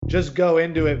just go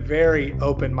into it very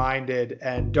open-minded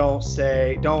and don't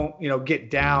get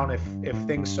down if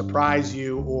things surprise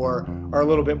you or are a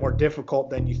little bit more difficult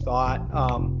than you thought.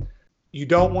 You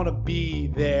don't want to be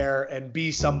there and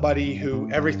be somebody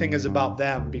who everything is about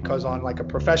them, because on like a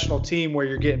professional team where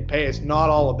you're getting paid, it's not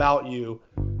all about you,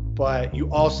 but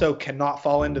you also cannot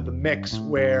fall into the mix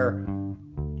where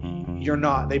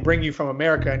they bring you from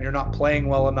America and you're not playing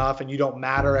well enough and you don't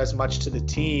matter as much to the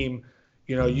team.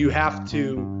 You have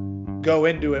to go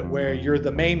into it where you're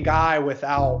the main guy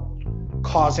without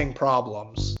causing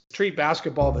problems. Treat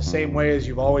basketball the same way as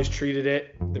you've always treated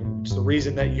it. It's the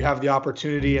reason that you have the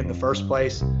opportunity in the first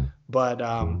place. But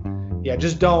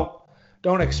just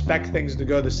don't expect things to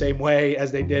go the same way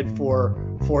as they did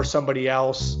for somebody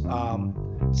else.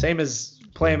 Same as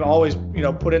playing, always,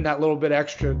 put in that little bit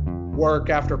extra work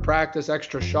after practice,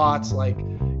 extra shots. Like,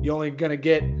 you're only going to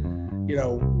get,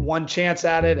 one chance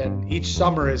at it, and each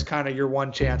summer is kind of your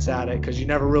one chance at it because you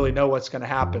never really know what's going to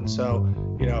happen. So,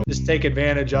 just take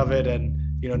advantage of it and,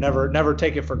 never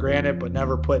take it for granted, but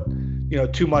never put,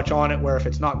 too much on it where if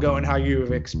it's not going how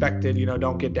you've expected,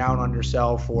 don't get down on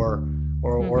yourself or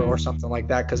something like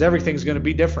that, because everything's going to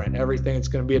be different. It's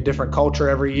going to be a different culture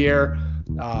every year,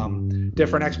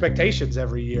 different expectations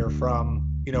every year from,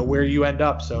 where you end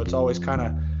up. So it's always kind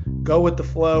of go with the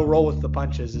flow, roll with the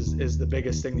punches is the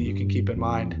biggest thing that you can keep in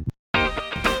mind.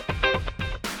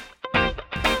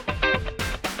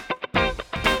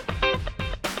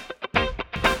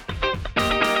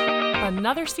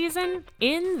 Another season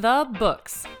in the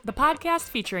books. The podcast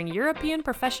featuring European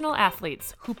professional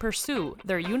athletes who pursue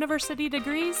their university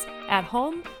degrees at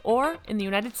home or in the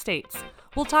United States.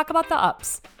 We'll talk about the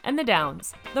ups and the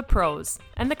downs, the pros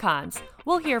and the cons.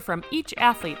 We'll hear from each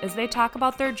athlete as they talk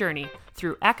about their journey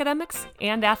through academics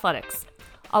and athletics.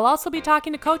 I'll also be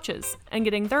talking to coaches and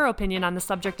getting their opinion on the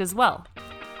subject as well.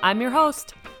 I'm your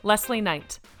host, Leslie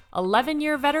Knight,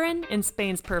 11-year veteran in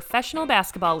Spain's professional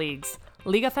basketball leagues,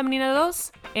 Liga Femenina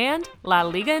 2 and La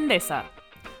Liga Endesa.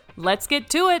 Let's get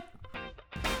to it!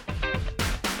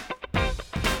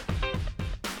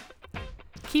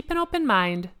 Keep an open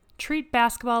mind, treat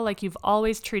basketball like you've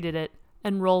always treated it,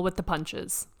 and roll with the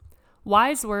punches.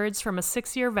 Wise words from a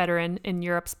 6-year veteran in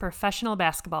Europe's professional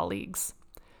basketball leagues.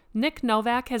 Nick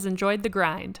Novak has enjoyed the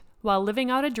grind while living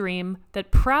out a dream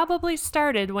that probably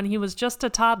started when he was just a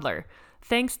toddler,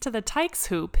 thanks to the Tykes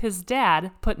hoop his dad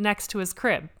put next to his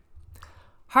crib.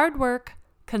 Hard work,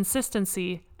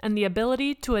 consistency, and the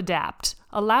ability to adapt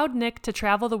allowed Nick to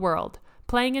travel the world,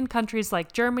 playing in countries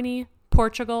like Germany,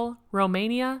 Portugal,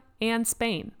 Romania, and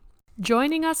Spain.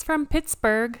 Joining us from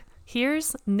Pittsburgh,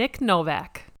 here's Nick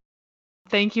Novak.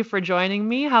 Thank you for joining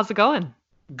me. How's it going?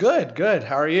 Good.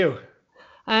 How are you?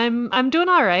 I'm doing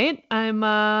all right.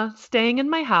 I'm staying in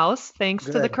my house thanks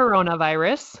to the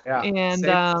coronavirus. Yeah,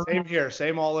 and same here.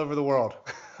 Same all over the world.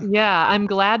 Yeah, I'm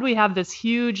glad we have this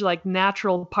huge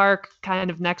natural park kind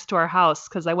of next to our house,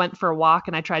 because I went for a walk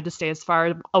and I tried to stay as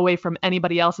far away from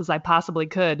anybody else as I possibly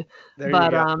could.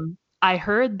 But I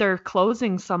heard they're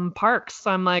closing some parks.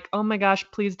 So I'm like, oh my gosh,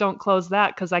 please don't close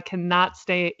that, because I cannot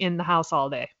stay in the house all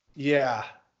day. Yeah.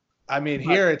 I mean,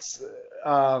 here it's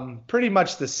pretty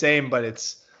much the same,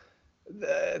 but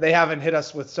they haven't hit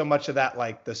us with so much of that,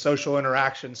 like the social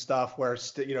interaction stuff where,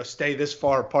 stay this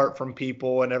far apart from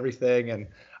people and everything. And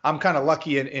I'm kind of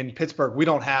lucky in Pittsburgh. We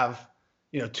don't have,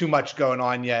 too much going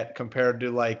on yet compared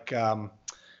to like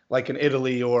in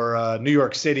Italy or New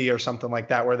York City or something like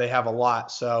that, where they have a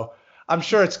lot. So I'm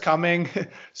sure it's coming.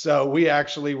 So we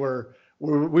actually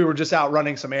we were just out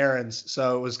running some errands.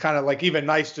 So it was kind of like even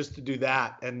nice just to do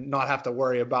that and not have to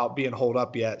worry about being holed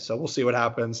up yet. So we'll see what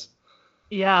happens.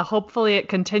 Yeah, hopefully it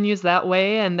continues that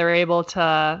way and they're able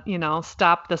to,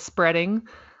 stop the spreading,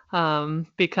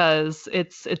 because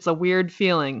it's a weird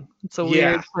feeling. It's a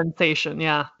weird sensation.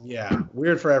 Yeah. Yeah.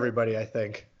 Weird for everybody, I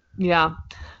think. Yeah.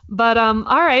 But all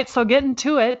right, so getting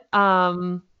to it.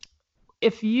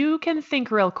 If you can think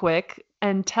real quick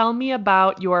and tell me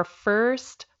about your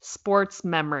first sports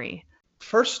memory.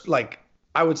 First,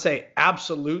 I would say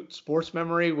absolute sports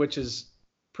memory, which is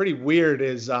pretty weird,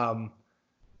 is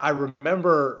I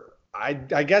remember, I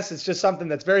guess it's just something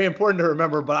that's very important to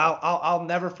remember, but I'll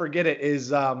never forget it,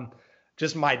 is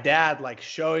just my dad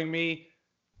showing me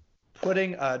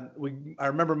I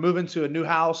remember moving to a new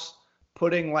house,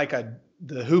 putting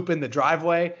the hoop in the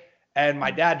driveway, and my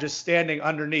dad just standing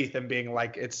underneath and being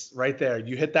like, it's right there.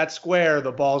 You hit that square,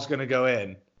 the ball's going to go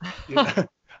in.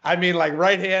 I mean,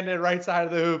 right-handed, right side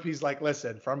of the hoop. He's like,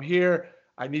 listen, from here,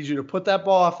 I need you to put that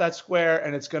ball off that square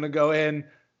and it's going to go in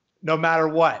no matter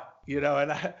what,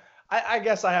 and I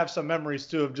guess I have some memories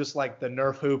too of just the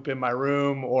Nerf hoop in my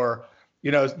room, or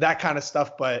that kind of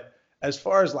stuff. But as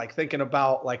far as like thinking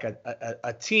about like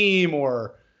a team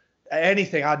or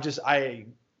anything, I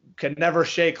can never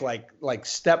shake like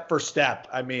step for step.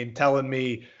 I mean, telling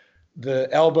me the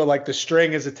elbow, like the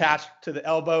string is attached to the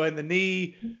elbow and the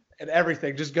knee and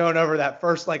everything, just going over that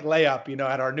first like layup,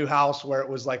 at our new house where it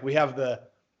was like, we have the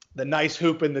nice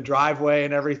hoop in the driveway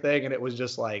and everything. And it was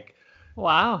just like,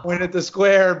 wow, point at the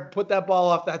square, put that ball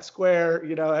off that square,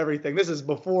 everything. This is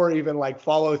before even like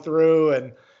follow through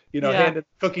and, handed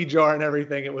the cookie jar and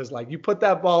everything. It was like, you put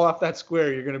that ball off that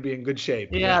square, you're going to be in good shape.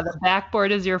 Yeah. The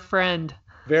backboard is your friend.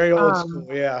 Very old school.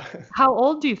 Yeah. How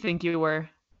old do you think you were?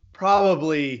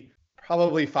 Probably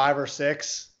 5 or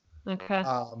 6. Okay.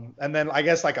 And then I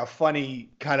guess like a funny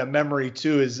kind of memory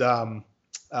too is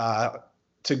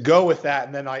to go with that.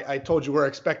 And then I told you we're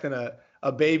expecting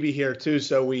a baby here too.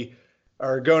 So we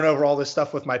are going over all this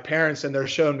stuff with my parents and they're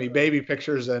showing me baby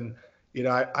pictures. And,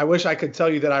 I wish I could tell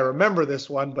you that I remember this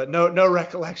one, but no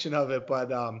recollection of it. But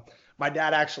my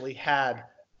dad actually had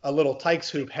a little Tykes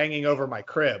hoop hanging over my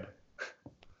crib.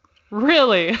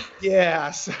 Really?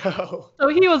 Yeah. So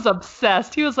he was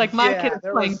obsessed. He was like, my kid is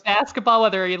playing basketball,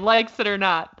 whether he likes it or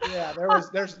not. Yeah.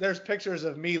 There's pictures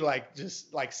of me like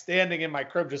just like standing in my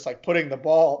crib, just like putting the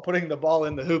ball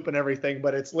in the hoop and everything.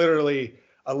 But it's literally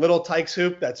a little Tykes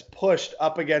hoop that's pushed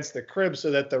up against the crib so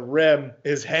that the rim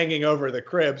is hanging over the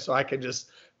crib. So I can just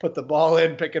put the ball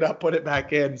in, pick it up, put it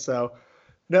back in. So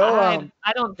I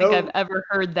don't think I've ever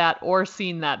heard that or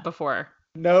seen that before.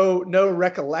 No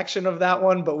recollection of that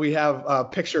one, but we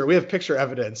have picture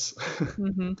evidence.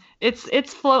 Mm-hmm.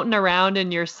 It's floating around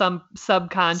in your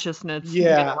subconsciousness.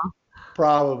 Yeah,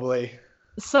 probably.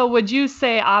 So would you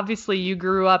say, obviously, you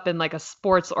grew up in like a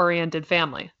sports-oriented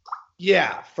family?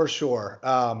 Yeah, for sure.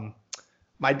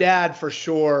 My dad, for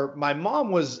sure. My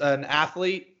mom was an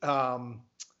athlete, but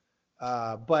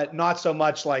not so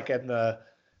much like at the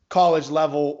college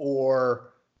level or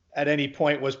at any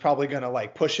point was probably going to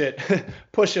like push it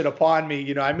upon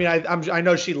me. I mean, I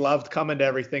know she loved coming to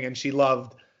everything and she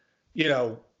loved,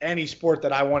 any sport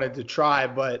that I wanted to try,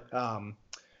 but,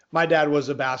 my dad was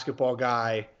a basketball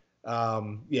guy.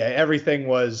 Everything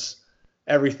was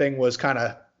kind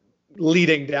of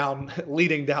leading down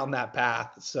that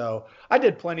path. So I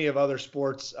did plenty of other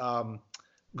sports,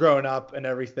 growing up and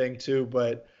everything too.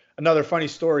 But another funny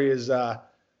story is,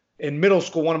 in middle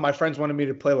school, one of my friends wanted me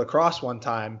to play lacrosse one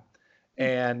time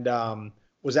and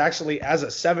was actually, as a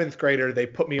 7th grader, they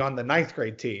put me on the 9th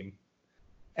grade team.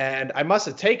 And I must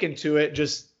have taken to it,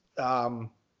 just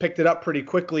picked it up pretty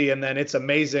quickly. And then it's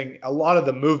amazing. A lot of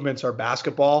the movements are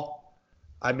basketball.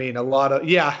 I mean, a lot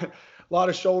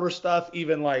of shoulder stuff,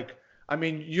 even like, I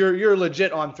mean, you're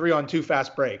legit on 3-on-2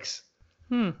 fast breaks.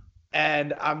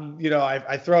 And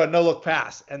I throw a no-look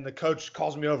pass, and the coach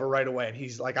calls me over right away, and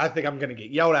he's like, I think I'm going to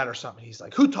get yelled at or something. He's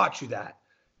like, who taught you that?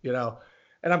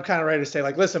 And I'm kind of ready to say,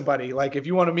 like, listen, buddy, like, if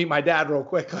you want to meet my dad real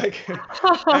quick, like,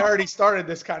 I already started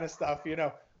this kind of stuff,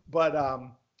 But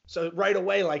so right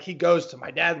away, like, he goes to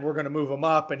my dad, we're going to move him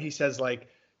up, and he says, like,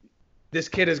 this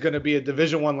kid is going to be a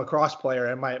Division I lacrosse player.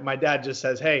 And my dad just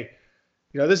says, hey,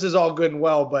 this is all good and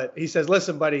well, but he says,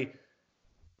 listen, buddy,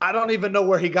 I don't even know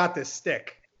where he got this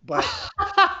stick. But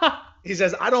he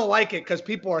says, I don't like it because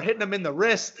people are hitting him in the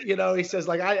wrist. He says,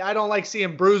 like, I don't like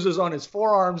seeing bruises on his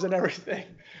forearms and everything,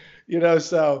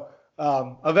 So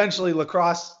eventually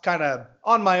lacrosse kind of,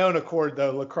 on my own accord,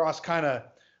 though, lacrosse kind of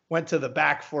went to the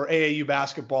back for AAU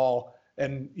basketball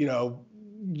and,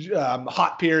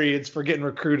 hot periods for getting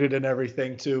recruited and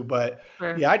everything too. But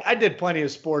sure. Yeah, I did plenty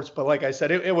of sports, but like I said,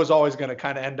 it was always going to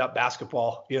kind of end up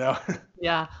basketball,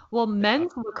 Yeah. Well,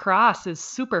 men's lacrosse is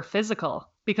super physical.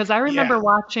 Because I remember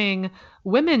watching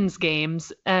women's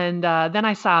games and then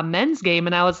I saw a men's game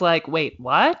and I was like, wait,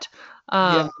 what?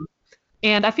 And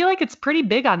I feel like it's pretty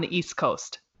big on the East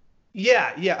Coast.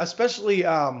 Yeah, especially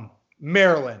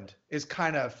Maryland is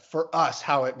kind of, for us,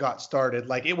 how it got started.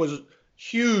 Like, it was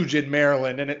huge in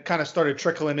Maryland and it kind of started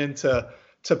trickling into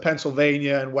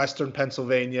Pennsylvania and Western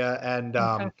Pennsylvania. And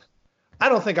I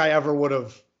don't think I ever would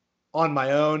have, on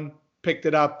my own, picked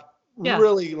it up.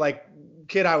 Really, like,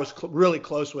 kid I was really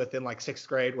close with in like 6th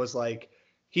grade was like,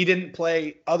 he didn't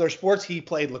play other sports. He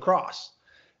played lacrosse.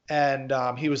 And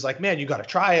he was like, man, you got to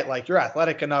try it. Like, you're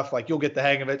athletic enough, like, you'll get the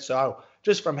hang of it. So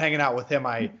just from hanging out with him,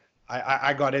 I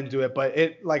got into it. But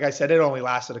it, like I said, it only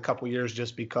lasted a couple years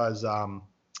just because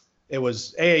it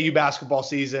was AAU basketball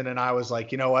season. And I was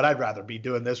like, you know what, I'd rather be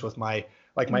doing this with my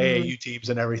AAU teams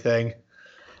and everything.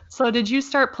 So did you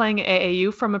start playing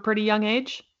AAU from a pretty young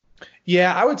age?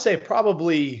 Yeah, I would say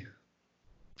probably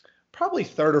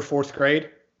 3rd or 4th grade.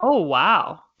 Oh,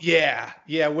 wow. Yeah.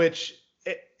 Which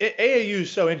AAU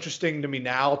is so interesting to me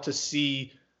now to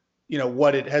see,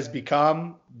 what it has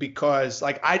become, because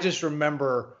like I just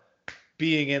remember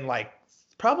being in like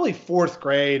probably fourth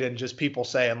grade and just people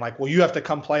saying like, well, you have to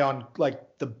come play on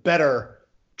like the better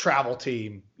travel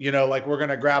team, like we're going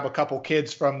to grab a couple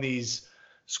kids from these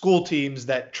school teams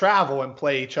that travel and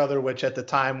play each other, which at the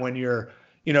time when you're,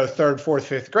 third, fourth,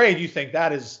 fifth grade, you think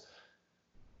that is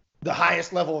the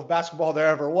highest level of basketball there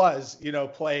ever was,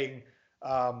 playing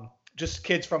just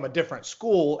kids from a different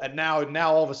school. And now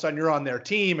all of a sudden you're on their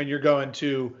team and you're going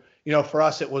to, for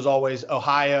us, it was always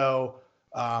Ohio,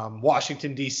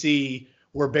 Washington, D.C.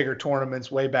 were bigger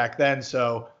tournaments way back then.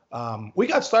 So we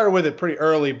got started with it pretty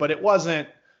early, but it wasn't,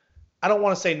 I don't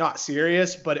want to say not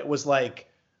serious, but it was like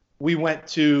we went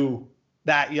to,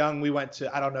 I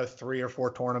don't know, 3 or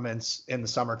 4 tournaments in the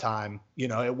summertime.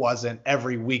 It wasn't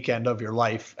every weekend of your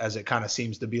life as it kind of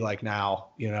seems to be like now,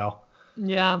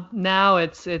 Yeah, now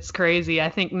it's crazy. I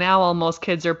think now almost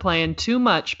kids are playing too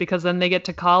much because then they get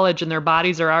to college and their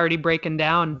bodies are already breaking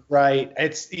down. Right.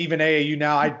 It's even AAU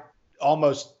now. I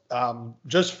almost,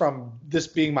 just from this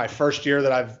being my first year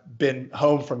that I've been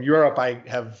home from Europe, I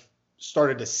have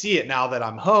started to see it now that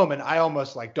I'm home, and I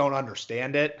almost like don't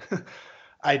understand it.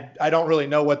 I don't really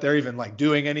know what they're even like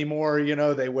doing anymore.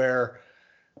 They wear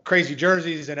crazy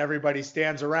jerseys and everybody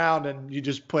stands around and you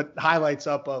just put highlights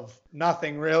up of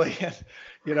nothing really.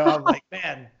 And, I'm like,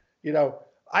 man,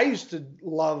 I used to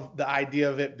love the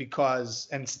idea of it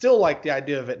and still like the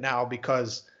idea of it now,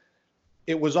 because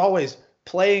it was always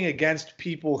playing against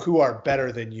people who are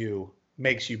better than you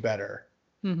makes you better.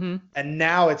 Mm-hmm. And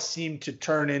now it seemed to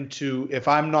turn into, if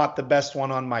I'm not the best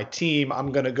one on my team,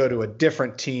 I'm going to go to a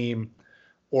different team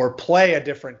or play a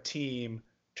different team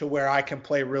to where I can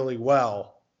play really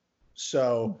well.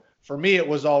 So for me, it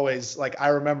was always like, I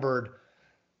remembered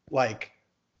like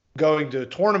going to a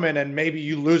tournament and maybe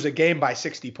you lose a game by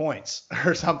 60 points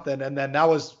or something. And then that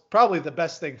was probably the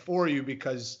best thing for you,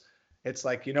 because it's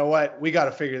like, you know what, we got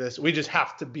to figure this. We just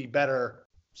have to be better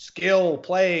skill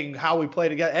playing, how we play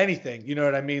together, anything, you know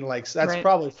what I mean? Like that's right.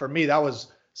 Probably for me, that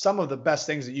was some of the best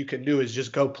things that you can do, is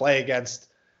just go play against.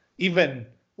 Even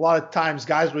a lot of times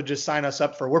guys would just sign us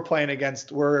up for, we're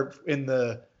in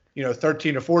the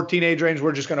 13 or 14 age range,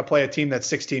 we're just going to play a team that's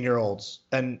 16-year-olds,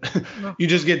 and you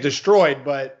just get destroyed,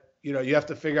 but you have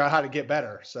to figure out how to get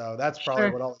better. So that's probably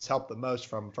what always helped the most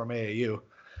from AAU.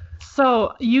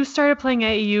 So you started playing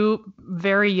AAU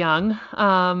very young.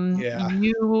 Yeah.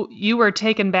 You were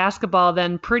taking basketball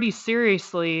then pretty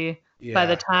seriously by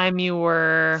the time you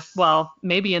were, well,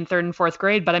 maybe in 3rd and 4th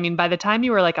grade. But I mean, by the time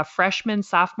you were like a freshman,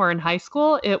 sophomore in high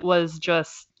school, it was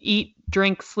just eat,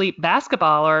 drink, sleep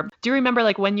basketball. Or do you remember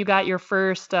like when you got your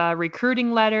first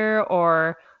recruiting letter,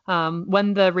 or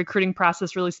when the recruiting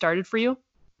process really started for you?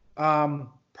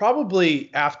 Probably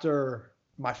after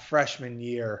my freshman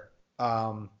year.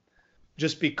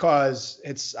 Just because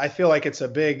I feel like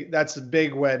that's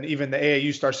big when even the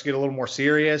AAU starts to get a little more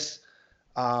serious.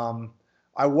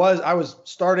 I was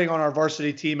starting on our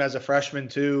varsity team as a freshman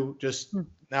too. Just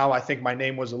now I think my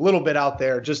name was a little bit out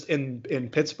there just in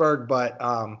Pittsburgh, but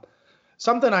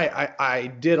something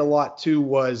I did a lot too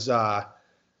was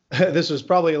this was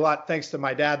probably a lot thanks to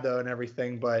my dad though and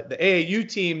everything, but the AAU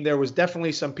team, there was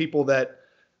definitely some people that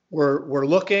were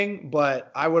looking,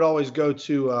 but I would always go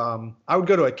to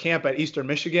a camp at Eastern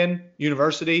Michigan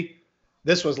University.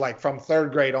 This was like from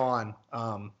 3rd grade on.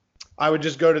 I would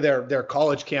just go to their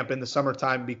college camp in the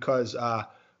summertime because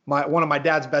one of my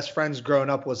dad's best friends growing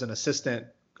up was an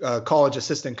college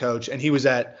assistant coach, and he was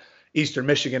at Eastern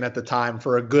Michigan at the time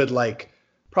for a good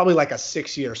probably like a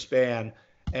 6-year span.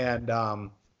 And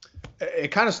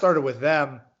it kind of started with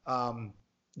them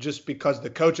just because the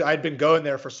coach, I'd been going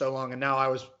there for so long, and now I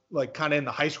was like kind of in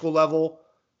the high school level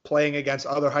playing against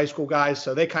other high school guys.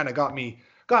 So they kind of got me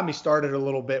started a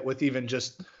little bit with even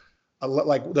just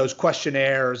like those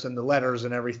questionnaires and the letters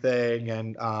and everything.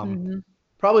 And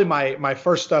probably my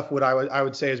first stuff, I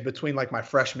would say is between like my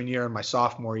freshman year and my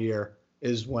sophomore year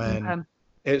is when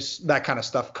it's that kind of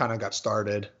stuff kind of got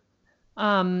started.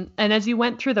 And as you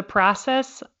went through the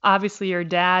process, obviously your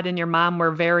dad and your mom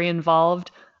were very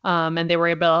involved. And they were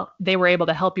able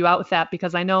to help you out with that,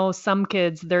 because I know some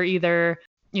kids, they're either,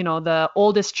 the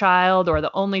oldest child or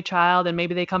the only child, and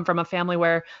maybe they come from a family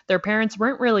where their parents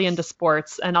weren't really into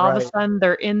sports, and all of a sudden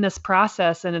they're in this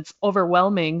process and it's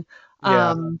overwhelming.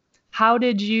 Yeah. How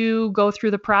did you go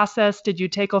through the process? Did you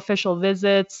take official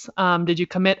visits? Did you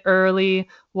commit early?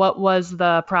 What was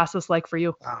the process like for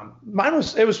you? Mine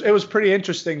was pretty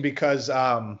interesting because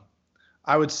I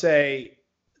would say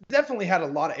definitely had a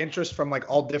lot of interest from like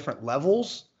all different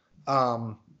levels.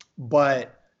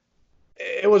 But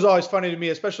it was always funny to me,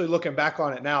 especially looking back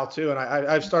on it now too. And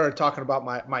I've started talking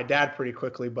about my dad pretty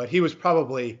quickly, but he was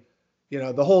probably,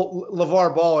 the whole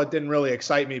LeVar Ball, it didn't really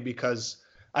excite me because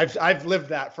I've lived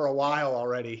that for a while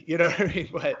already. You know what I mean?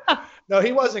 But no,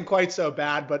 he wasn't quite so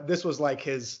bad, but this was like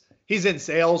he's in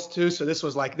sales too. So this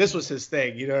was his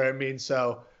thing. You know what I mean?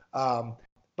 So,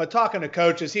 but talking to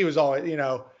coaches, he was always,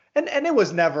 and it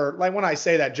was never, like when I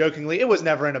say that jokingly, it was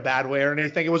never in a bad way or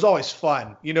anything. It was always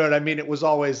fun. You know what I mean? It was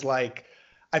always like,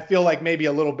 I feel like maybe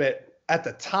a little bit at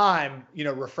the time,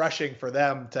 refreshing for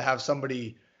them to have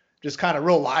somebody just kind of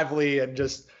real lively and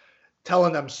just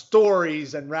telling them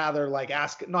stories, and rather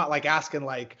not like asking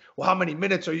like, well, how many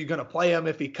minutes are you going to play him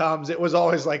if he comes? It was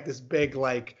always like this big,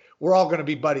 like, we're all going to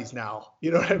be buddies now.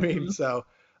 You know what I mean? Mm-hmm. So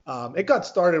it got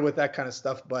started with that kind of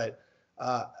stuff. But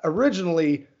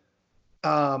originally,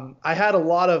 I had a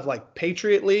lot of like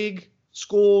Patriot League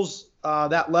schools,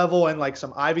 that level, and like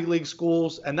some Ivy League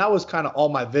schools. And that was kind of all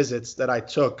my visits that I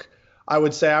took. I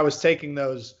would say I was taking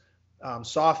those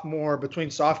between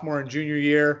sophomore and junior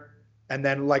year, and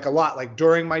then like a lot like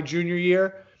during my junior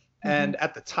year. Mm-hmm. And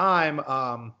at the time,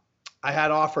 I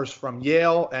had offers from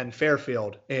Yale and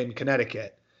Fairfield in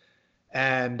Connecticut.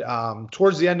 And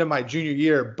towards the end of my junior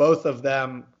year, both of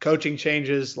them coaching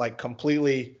changes like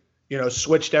completely,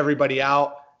 switched everybody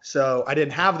out. So I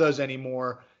didn't have those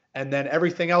anymore. And then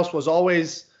everything else was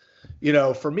always,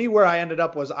 for me, where I ended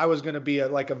up was I was going to be a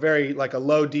low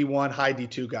D1, high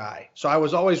D2 guy. So I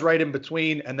was always right in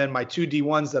between. And then my two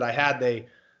D1s that I had, they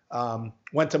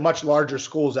went to much larger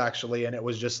schools actually. And it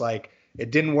was just like, it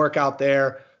didn't work out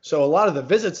there. So a lot of the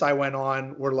visits I went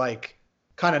on were like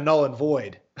kind of null and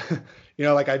void.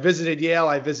 Like I visited Yale,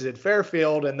 I visited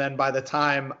Fairfield. And then by the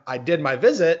time I did my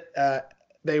visit,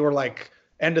 they were like,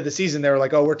 end of the season, they were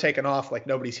like, oh, we're taking off. Like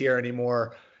nobody's here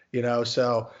anymore.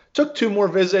 So took 2 more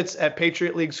visits at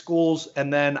Patriot League schools.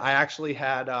 And then I actually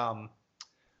had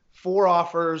 4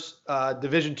 offers,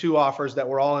 Division II offers that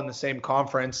were all in the same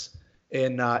conference.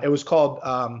 It was called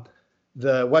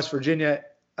the West Virginia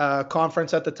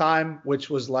conference at the time,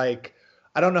 which was like,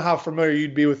 I don't know how familiar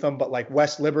you'd be with them, but like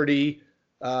West Liberty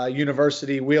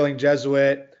University, Wheeling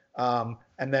Jesuit.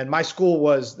 And then my school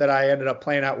that I ended up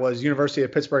playing at was University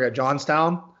of Pittsburgh at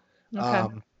Johnstown. Okay.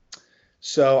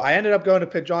 So I ended up going to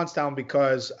Pitt Johnstown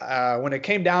because when it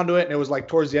came down to it, and it was like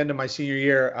towards the end of my senior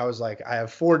year, I was like, I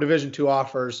have 4 Division II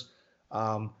offers.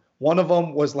 One of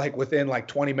them was like within like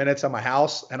 20 minutes of my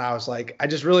house. And I was like, I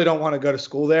just really don't want to go to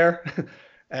school there.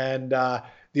 And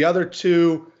the other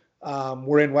 2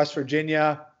 were in West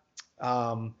Virginia.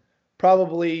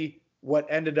 Probably what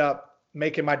ended up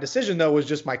making my decision though was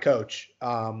just my coach.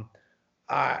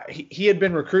 He had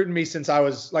been recruiting me since I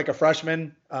was like a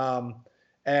freshman.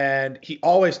 And he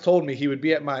always told me he would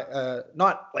be at my,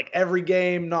 not like every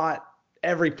game, not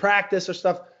every practice or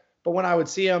stuff, but when I would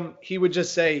see him, he would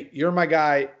just say, you're my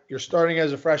guy. You're starting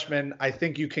as a freshman. I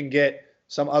think you can get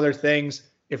some other things.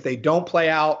 If they don't play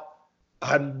out,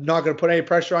 I'm not going to put any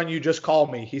pressure on you. Just call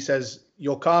me. He says,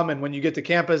 you'll come. And when you get to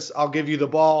campus, I'll give you the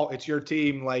ball. It's your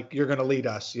team. Like you're going to lead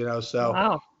us,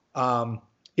 so, wow.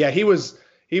 Yeah, he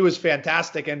was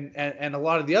fantastic. And a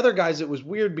lot of the other guys, it was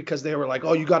weird because they were like,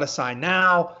 oh, you got to sign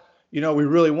now. We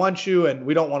really want you and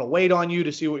we don't want to wait on you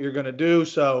to see what you're going to do.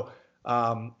 So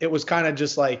it was kind of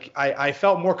just like, I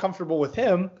felt more comfortable with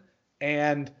him,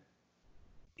 and,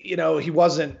 he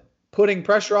wasn't putting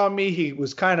pressure on me. He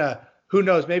was kind of, who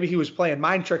knows, maybe he was playing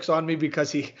mind tricks on me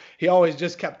because he always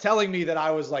just kept telling me that I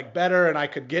was like better and I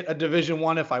could get a Division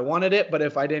I if I wanted it. But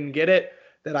if I didn't get it,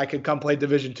 that I could come play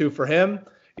Division II for him,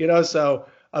 so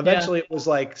eventually It was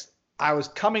like I was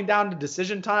coming down to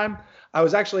decision time. I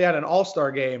was actually at an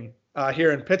all-star game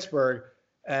here in Pittsburgh,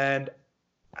 and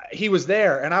he was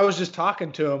there, and I was just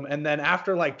talking to him. And then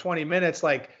after like 20 minutes,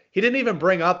 like he didn't even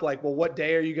bring up like, well, what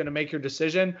day are you going to make your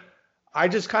decision? I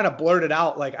just kind of blurted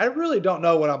out, like, I really don't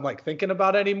know what I'm like thinking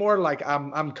about anymore. Like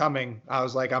I'm coming. I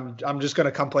was like, I'm just going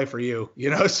to come play for you,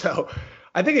 So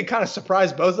I think it kind of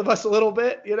surprised both of us a little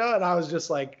bit, and I was just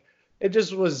like, it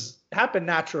just happened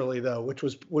naturally though, which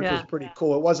was pretty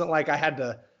cool. It wasn't like I had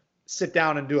to sit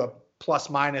down and do a plus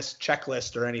minus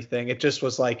checklist or anything. It just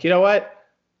was like, you know what?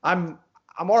 I'm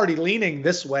already leaning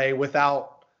this way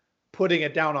without putting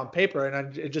it down on paper. And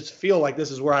I just feel like this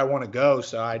is where I want to go.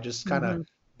 So I just kind of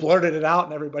blurted it out,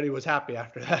 and everybody was happy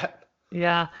after that.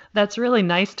 Yeah, that's really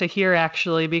nice to hear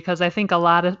actually, because I think a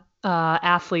lot of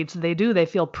athletes, they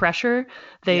feel pressure.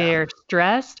 They are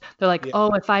stressed. They're like,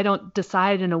 oh, if I don't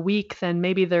decide in a week, then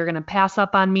maybe they're going to pass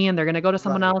up on me and they're going to go to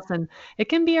someone else. And it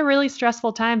can be a really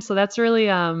stressful time. So that's really,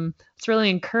 it's really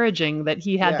encouraging that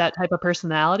he had that type of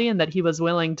personality and that he was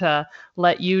willing to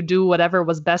let you do whatever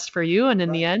was best for you. And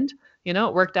in the end,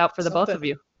 it worked out for the both Something of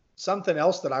you. something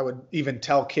else that I would even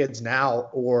tell kids now,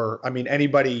 or I mean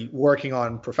anybody working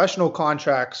on professional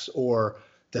contracts or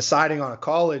deciding on a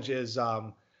college, is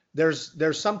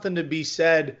there's something to be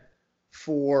said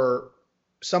for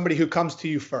somebody who comes to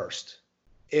you first.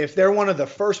 If they're one of the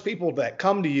first people that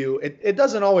come to you, it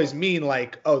doesn't always mean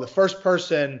like, oh, the first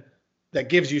person that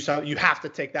gives you something, you have to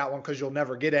take that one because you'll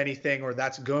never get anything, or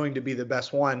that's going to be the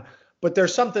best one. But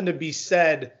there's something to be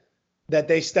said that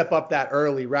they step up that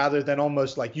early rather than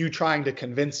almost like you trying to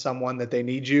convince someone that they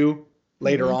need you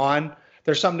later on.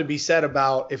 There's something to be said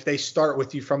about if they start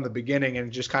with you from the beginning, and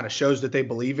it just kind of shows that they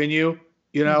believe in you,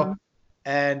 you know?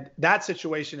 And that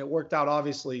situation, it worked out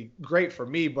obviously great for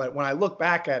me. But when I look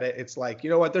back at it, it's like, you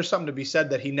know what, there's something to be said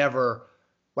that he never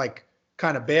like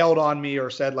kind of bailed on me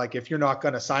or said like, if you're not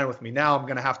going to sign with me now, I'm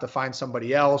going to have to find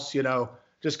somebody else,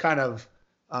 just kind of,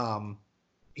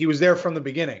 he was there from the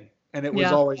beginning. And it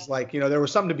was always like, there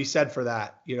was something to be said for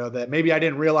that, that maybe I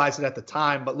didn't realize it at the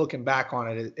time, but looking back on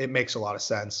it, it makes a lot of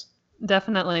sense.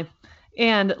 Definitely.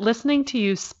 And listening to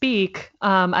you speak,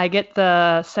 I get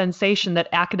the sensation that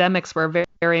academics were very,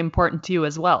 very important to you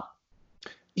as well.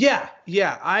 Yeah.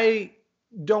 I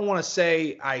don't want to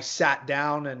say I sat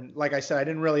down and, like I said, I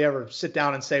didn't really ever sit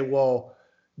down and say, well,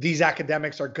 these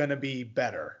academics are going to be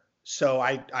better, so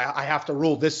I have to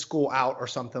rule this school out or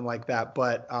something like that.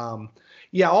 But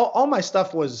all my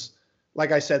stuff was,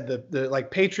 like I said, the like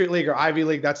Patriot League or Ivy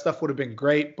League, that stuff would have been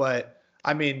great. But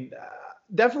I mean,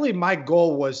 definitely my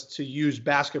goal was to use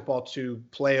basketball to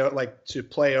play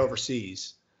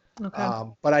overseas. Okay.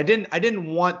 But I didn't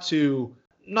want to,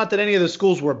 not that any of the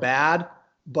schools were bad,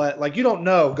 but like, you don't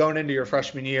know going into your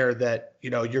freshman year that,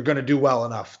 you're going to do well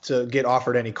enough to get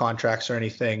offered any contracts or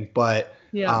anything. But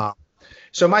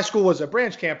so my school was a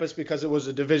branch campus because it was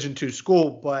a Division II school,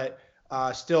 but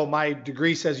still my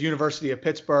degree says University of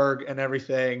Pittsburgh and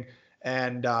everything.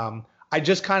 And I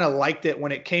just kind of liked it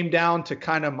when it came down to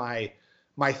kind of my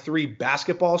three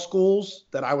basketball schools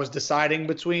that I was deciding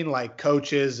between, like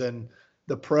coaches and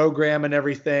the program and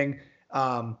everything.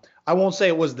 I won't say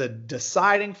it was the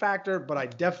deciding factor, but I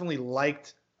definitely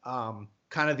liked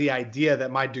kind of the idea that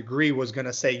my degree was going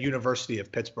to say University of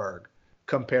Pittsburgh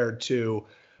compared to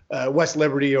West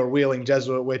Liberty or Wheeling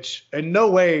Jesuit, which in no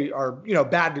way are,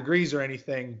 bad degrees or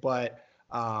anything. But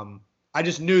I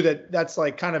just knew that that's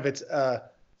like kind of it's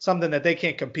something that they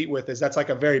can't compete with, is that's like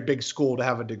a very big school to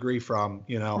have a degree from,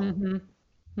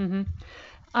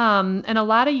 And a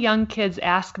lot of young kids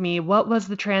ask me, what was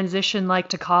the transition like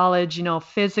to college,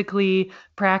 physically,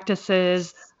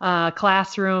 practices,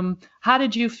 classroom? How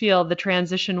did you feel the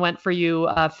transition went for you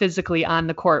physically on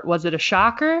the court? Was it a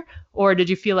shocker, or did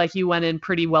you feel like you went in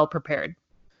pretty well prepared?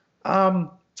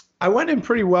 I went in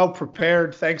pretty well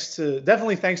prepared,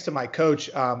 definitely thanks to my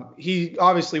coach. He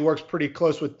obviously works pretty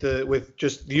close with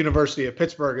just the University of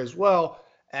Pittsburgh as well.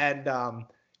 And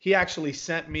he actually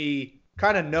sent me,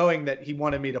 kind of knowing that he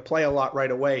wanted me to play a lot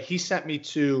right away, he sent me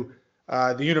to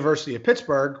the University of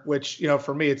Pittsburgh, which,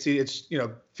 for me, it's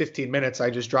 15 minutes.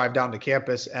 I just drive down to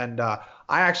campus, and I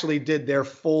actually did their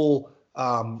full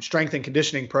strength and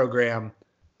conditioning program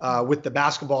with the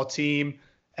basketball team,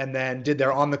 and then did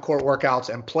their on the court workouts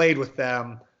and played with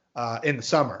them in the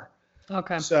summer.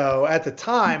 Okay. So at the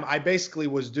time, I basically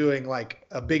was doing like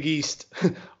a Big East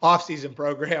off-season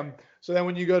program. So then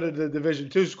when you go to the Division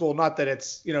II school, not that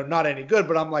it's, not any good,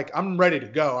 but I'm like, I'm ready to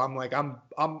go. I'm like, I'm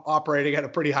operating at a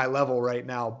pretty high level right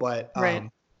now. But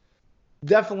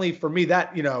definitely for me,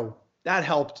 that, that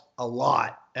helped a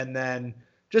lot. And then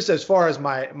just as far as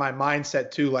my mindset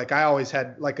too, like I always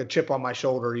had like a chip on my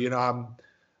shoulder, I'm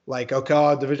like, okay,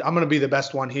 I'm going to be the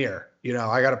best one here.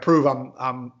 I got to prove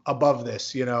I'm above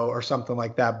this, or something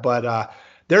like that. But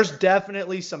there's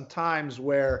definitely some times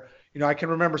where, I can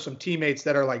remember some teammates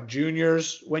that are like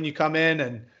juniors when you come in,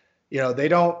 and, they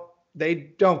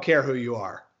don't care who you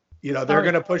are. They're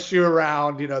going to push you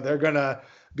around. They're going to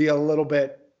be a little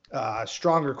bit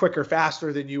stronger, quicker,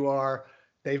 faster than you are.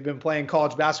 They've been playing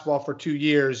college basketball for 2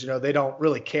 years. They don't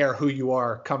really care who you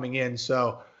are coming in.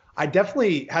 So I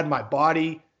definitely had my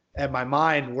body and my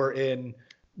mind were in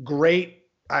great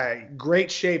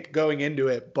shape going into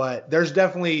it. But there's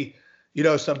definitely,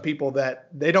 some people that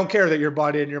they don't care that your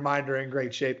body and your mind are in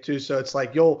great shape too. So it's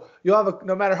like you'll have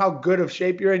no matter how good of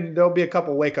shape you're in, there'll be a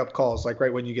couple wake up calls like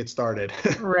right when you get started.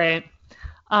 Right.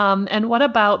 And what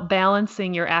about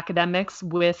balancing your academics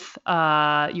with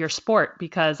your sport?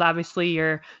 Because obviously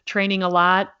you're training a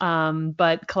lot,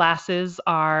 but classes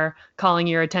are calling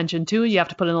your attention too. You have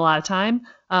to put in a lot of time.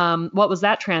 What was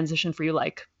that transition for you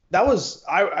like? That was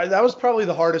probably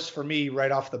the hardest for me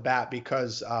right off the bat,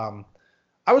 because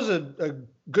I was a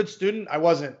good student. I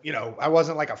wasn't, I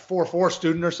wasn't like a 4.4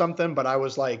 student or something, but I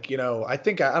was like, I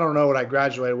think I don't know what I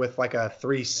graduated with, like a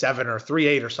 3.7 or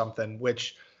 3.8 or something,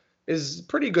 which is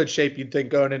pretty good shape, you'd think,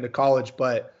 going into college.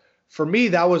 But for me,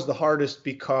 that was the hardest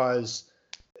because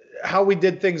how we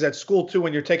did things at school too,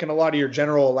 when you're taking a lot of your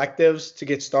general electives to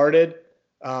get started.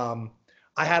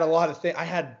 I had a lot of things. I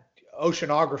had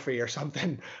oceanography or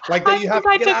something like that. I You have think to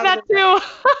I get took out of that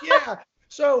the too. yeah.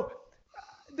 So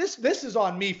this is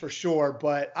on me for sure,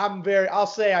 but I'll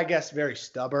say, I guess, very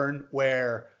stubborn,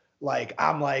 where like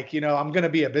I'm like, I'm going to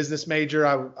be a business major.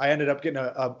 I ended up getting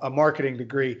a marketing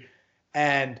degree,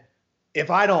 and if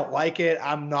I don't like it,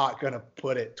 I'm not going to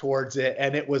put it towards it.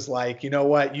 And it was like, you know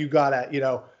what, you gotta,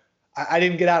 I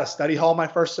didn't get out of study hall my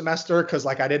first semester because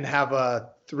like I didn't have a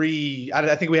three.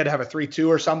 I think we had to have a 3.2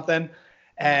 or something,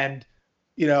 and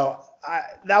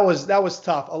that was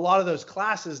tough. A lot of those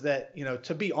classes that,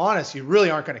 to be honest, you really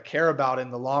aren't going to care about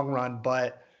in the long run,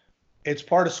 but it's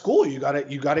part of school. You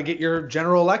gotta get your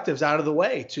general electives out of the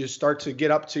way to start to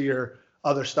get up to your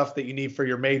other stuff that you need for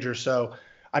your major. So,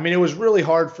 I mean, it was really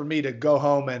hard for me to go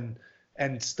home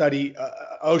and study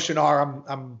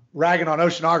I'm ragging on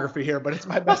oceanography here, but it's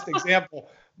my best example.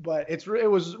 But it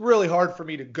was really hard for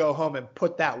me to go home and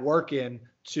put that work in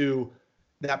to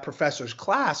that professor's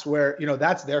class, where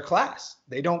that's their class.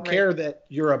 They don't care that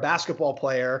you're a basketball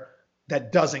player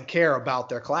that doesn't care about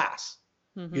their class.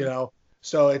 Mm-hmm.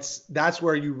 So that's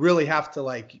where you really have to,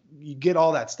 like, you get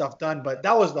all that stuff done. But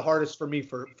that was the hardest for me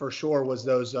for sure, was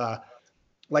those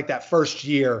like that first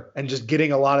year, and just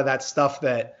getting a lot of that stuff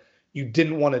that you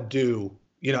didn't want to do,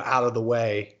 out of the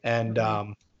way. And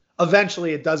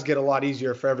eventually it does get a lot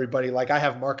easier for everybody. Like, I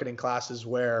have marketing classes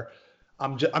where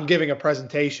I'm giving a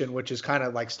presentation, which is kind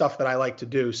of like stuff that I like to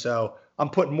do. So I'm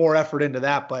putting more effort into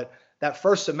that. But that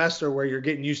first semester where you're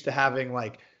getting used to having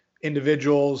like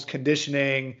individuals,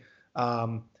 conditioning,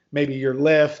 maybe your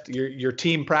lift, your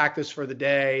team practice for the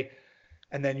day,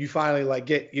 and then you finally like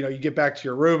you get back to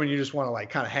your room and you just want to like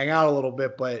kind of hang out a little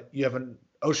bit, but you have an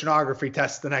oceanography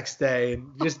test the next day,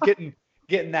 and just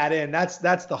getting that in. That's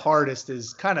the hardest,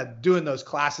 is kind of doing those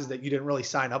classes that you didn't really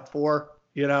sign up for,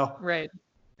 Right.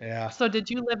 Yeah. So did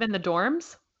you live in the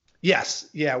dorms? Yes.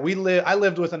 Yeah. I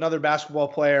lived with another basketball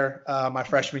player, my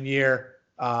freshman year.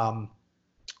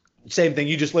 Same thing.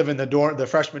 You just live in the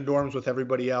freshman dorms with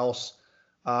everybody else,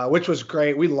 which was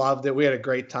great. We loved it. We had a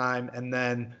great time. And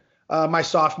then my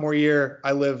sophomore year,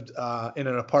 I lived in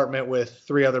an apartment with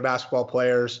 3 other basketball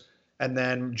players. And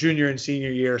then junior and senior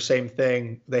year, same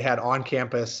thing. They had on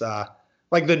campus,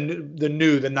 like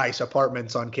the nice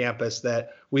apartments on campus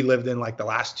that we lived in like the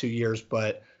last 2 years.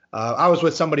 But I was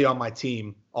with somebody on my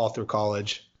team all through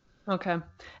college. Okay.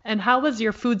 And how was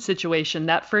your food situation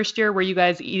that first year? Were you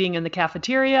guys eating in the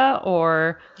cafeteria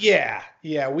or? Yeah.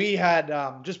 Yeah. We had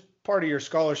just part of your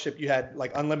scholarship, you had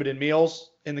like unlimited meals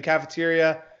in the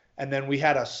cafeteria. And then we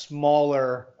had a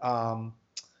smaller, kind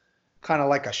of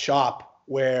like a shop,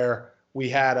 where we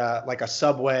had like a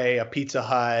Subway, a Pizza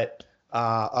Hut,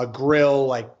 a grill,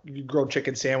 like grilled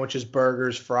chicken sandwiches,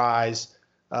 burgers, fries,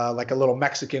 like a little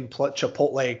Mexican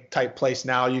Chipotle type place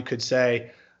now, you could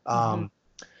say. Mm-hmm.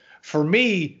 For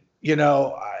me,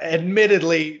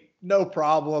 admittedly, no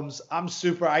problems.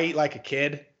 I eat like a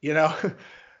kid,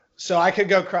 so I could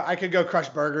go crush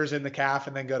burgers in the calf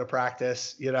and then go to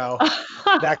practice,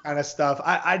 that kind of stuff.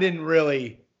 I didn't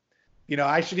really,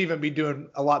 I should even be doing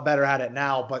a lot better at it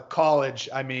now. But college,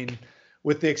 I mean,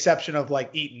 with the exception of like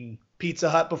eating Pizza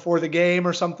Hut before the game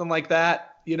or something like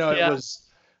that, it was,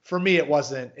 for me, it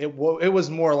wasn't. It was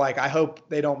more like, I hope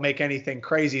they don't make anything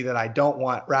crazy that I don't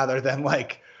want, rather than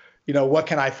like, what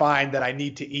can I find that I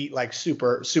need to eat like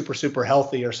super, super, super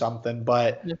healthy or something.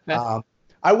 But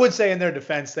I would say, in their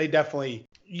defense, they definitely,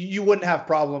 you wouldn't have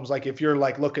problems like if you're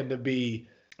like looking to be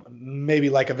maybe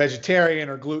like a vegetarian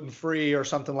or gluten-free or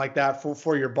something like that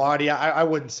for your body. I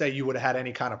wouldn't say you would have had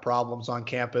any kind of problems on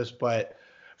campus, but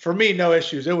for me, no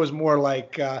issues. It was more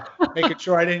like making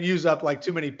sure I didn't use up like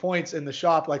too many points in the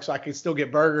shop, like so I could still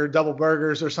get double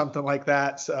burgers or something like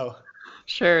that. So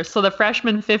Sure. So the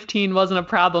freshman 15 wasn't a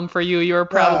problem for you. You were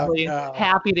probably no,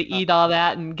 happy to eat all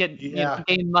that and get, yeah,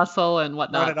 gain muscle and run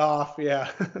whatnot. it off,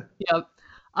 yeah. Yep.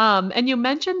 And you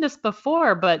mentioned this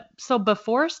before, but so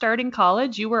before starting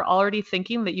college, you were already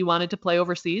thinking that you wanted to play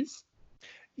overseas?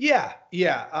 Yeah,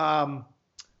 yeah.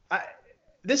 I,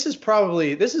 this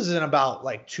is in about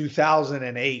like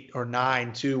 2008 or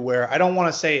 9 too, where I don't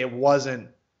want to say it wasn't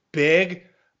big,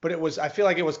 but I feel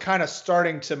like it was kind of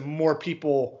starting to more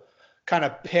people kind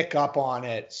of pick up on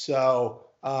it. So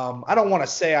I don't want to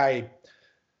say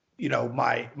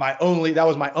that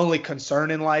was my only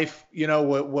concern in life,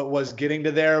 what was getting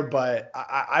to there. But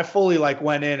I fully like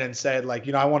went in and said, like,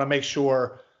 I want to make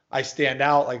sure I stand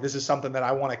out. Like, this is something that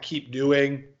I want to keep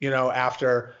doing,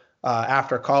 after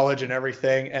college and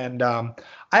everything. And I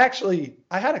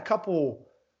had a couple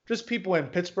just people in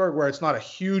Pittsburgh where it's not a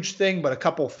huge thing, but a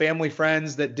couple family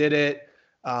friends that did it.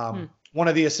 One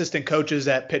of the assistant coaches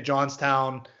at Pitt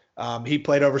Johnstown, he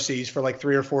played overseas for like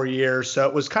 3 or 4 years. So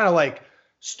it was kind of like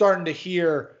starting to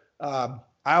hear, I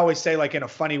always say, like, in a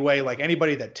funny way, like,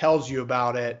 anybody that tells you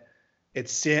about it, it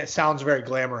sounds very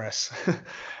glamorous.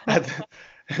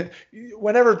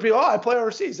 Whenever people, I play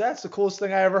overseas, that's the coolest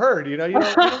thing I ever heard. You don't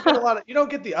get you don't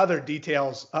get the other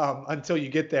details until you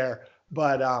get there.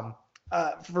 But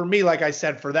for me, like I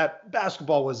said, for that,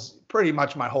 basketball was pretty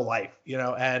much my whole life,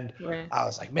 and right. I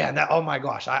was like, man, oh my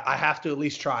gosh, I have to at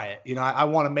least try it. I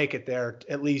want to make it there,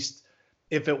 at least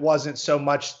if it wasn't so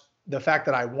much the fact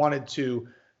that I wanted to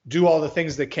do all the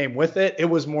things that came with it. It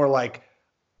was more like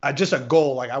just a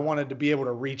goal. Like, I wanted to be able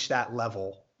to reach that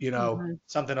level,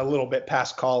 something a little bit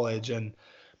past college, and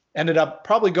ended up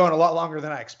probably going a lot longer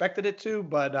than I expected it to.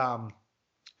 But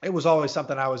it was always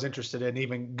something I was interested in,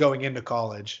 even going into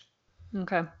college.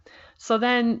 Okay. So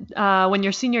then when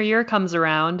your senior year comes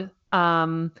around,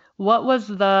 what was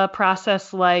the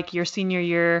process like your senior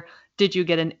year? Did you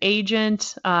get an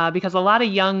agent? Because a lot of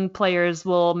young players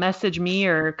will message me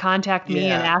or contact me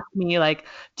and ask me, like,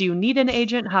 do you need an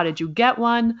agent? How did you get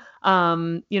one?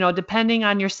 Depending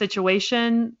on your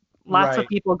situation, lots of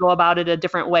people go about it a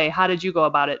different way. How did you go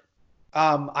about it?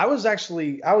 I was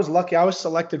lucky. I was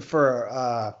selected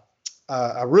for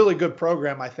a really good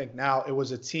program. I think now it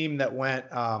was a team that went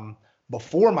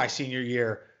before my senior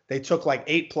year. They took like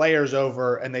 8 players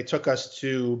over, and they took us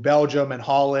to Belgium and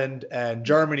Holland and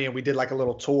Germany, and we did like a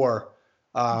little tour,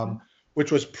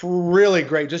 which was really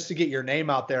great, just to get your name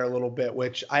out there a little bit,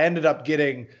 which I ended up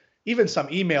getting even some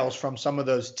emails from some of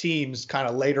those teams kind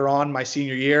of later on my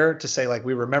senior year to say, like,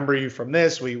 we remember you from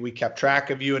this. We kept track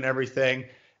of you and everything.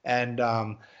 And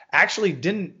actually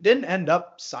didn't end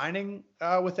up signing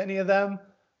with any of them,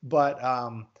 but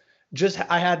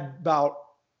I had about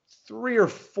 3 or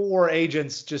 4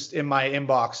 agents just in my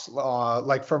inbox,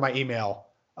 like for my email.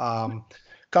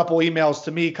 Couple emails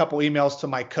to me, couple emails to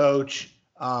my coach.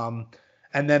 And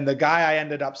then the guy I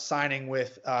ended up signing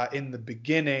with in the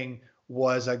beginning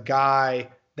was a guy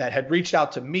that had reached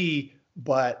out to me,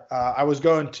 but I was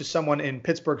going to someone in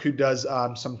Pittsburgh who does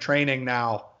some training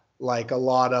now, like a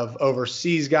lot of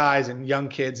overseas guys and young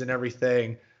kids and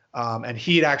everything. And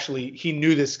he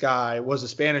knew this guy, was a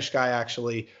Spanish guy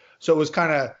actually. So it was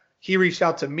kind of, he reached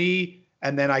out to me,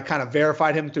 and then I kind of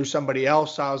verified him through somebody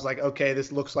else. So I was like, okay,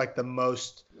 this looks like the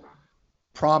most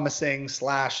promising /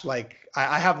 like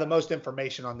I have the most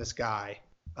information on this guy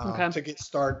to get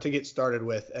started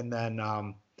with. And then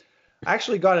I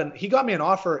actually he got me an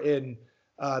offer in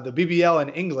the BBL in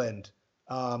England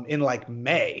in like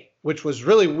May, which was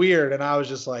really weird. And I was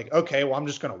just like, okay, well, I'm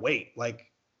just going to wait. Like,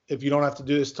 if you don't have to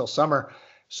do this till summer.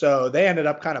 So they ended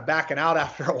up kind of backing out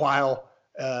after a while.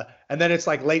 And then it's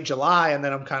like late July, and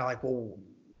then I'm kind of like, well,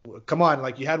 come on,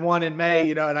 like, you had one in May,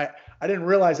 and I didn't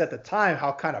realize at the time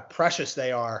how kind of precious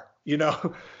they are,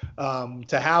 to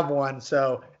have one.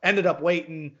 So ended up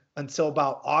waiting until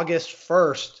about August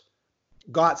 1st,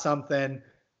 got something,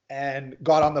 and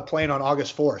got on the plane on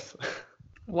August 4th.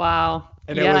 Wow.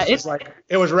 And it was just like,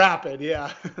 it was rapid.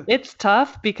 Yeah. It's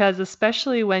tough because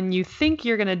especially when you think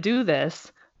you're going to do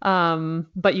this,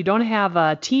 but you don't have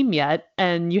a team yet,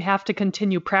 and you have to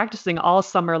continue practicing all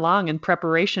summer long in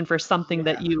preparation for something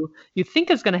that you think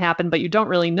is going to happen, but you don't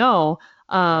really know.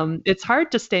 It's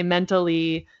hard to stay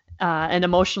mentally and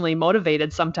emotionally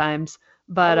motivated sometimes.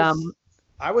 But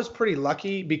I was pretty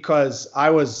lucky because I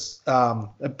was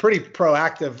pretty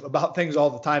proactive about things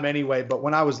all the time anyway. But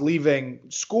when I was leaving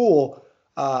school,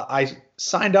 I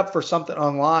signed up for something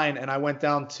online, and I went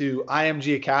down to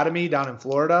IMG Academy down in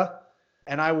Florida.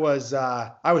 And I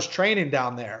was training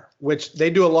down there, which they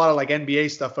do a lot of like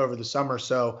NBA stuff over the summer.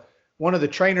 So one of the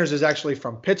trainers is actually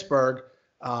from Pittsburgh.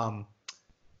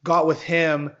 Got with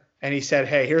him, and he said,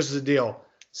 hey, here's the deal.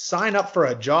 Sign up for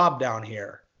a job down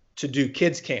here to do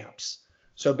kids camps.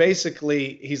 So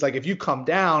basically, he's like, if you come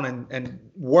down and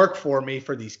work for me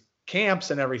for these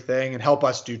camps and everything and help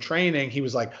us do training, he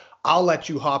was like, I'll let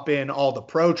you hop in all the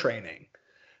pro training.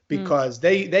 Because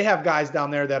they have guys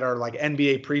down there that are like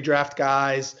NBA pre-draft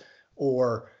guys,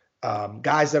 or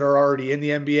guys that are already in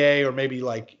the NBA, or maybe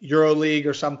like EuroLeague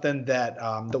or something that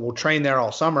will train there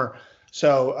all summer.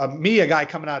 So me, a guy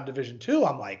coming out of Division II,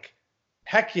 I'm like,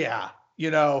 heck yeah,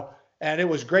 and it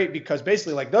was great because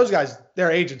basically like those guys, their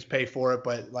agents pay for it,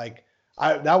 but like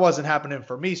that wasn't happening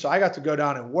for me. So I got to go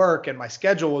down and work, and my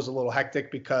schedule was a little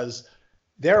hectic because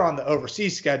they're on the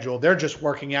overseas schedule. They're just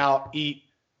working out, eat,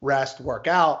 rest, work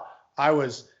out. I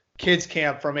was kids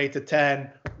camp from 8 to 10,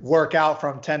 work out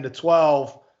from 10 to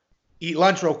 12, eat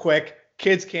lunch real quick,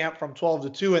 kids camp from 12 to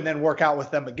 2, and then work out with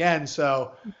them again.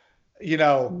 So,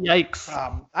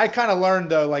 Yikes. I kind of learned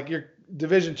though, like you're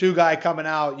Division II guy coming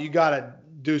out, you got to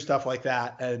do stuff like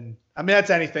that. And I mean, that's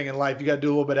anything in life. You got to do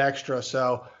a little bit extra.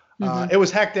 So it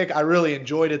was hectic. I really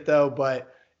enjoyed it though,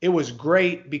 but it was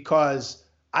great because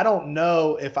I don't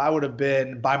know if I would have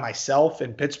been by myself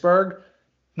in Pittsburgh.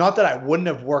 Not that I wouldn't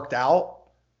have worked out,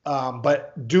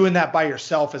 but doing that by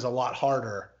yourself is a lot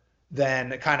harder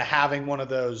than kind of having one of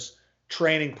those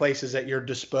training places at your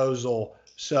disposal.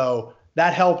 So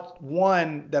that helped,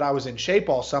 one, that I was in shape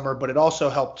all summer, but it also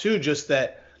helped too, just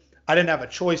that I didn't have a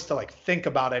choice to like think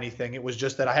about anything. It was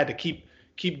just that I had to keep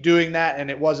doing that. And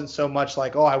it wasn't so much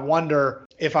like, oh, I wonder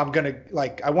if I'm going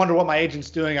to I wonder what my agent's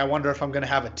doing. I wonder if I'm going to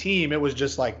have a team. It was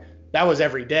just like, that was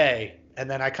every day. And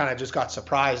then I kind of just got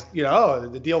surprised, oh,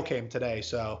 the deal came today.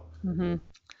 So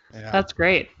That's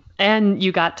great. And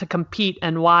you got to compete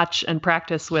and watch and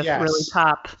practice with really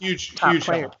top huge players.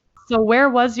 help. So where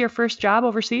was your first job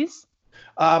overseas?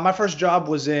 My first job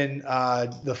was in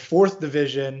the 4th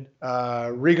division,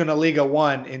 Regionalliga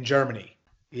 1 in Germany.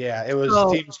 Yeah, it was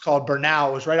teams called Bernau.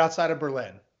 It was right outside of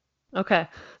Berlin. Okay.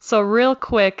 So real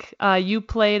quick, you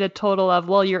played a total of,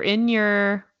 you're in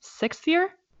your 6th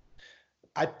year?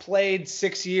 I played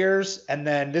 6 years, and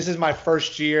then this is my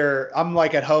first year. I'm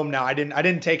like at home now. I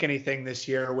didn't take anything this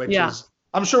year, which is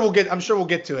I'm sure we'll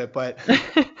get to it, but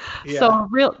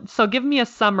yeah. So give me a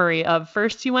summary of,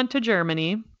 first you went to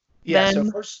Germany. Yeah, so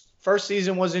first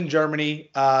season was in Germany.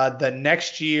 The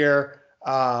next year,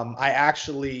 I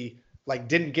actually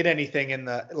didn't get anything in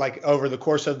the over the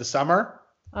course of the summer.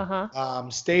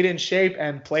 Stayed in shape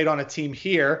and played on a team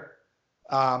here,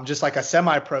 just like a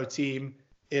semi-pro team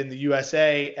in the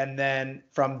USA. And then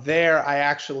from there, I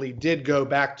actually did go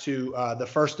back to the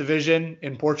 1st division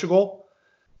in Portugal.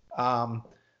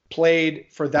 Played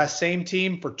for that same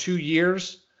team for 2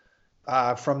 years.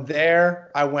 From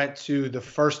there, I went to the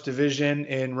 1st division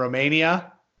in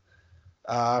Romania.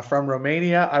 From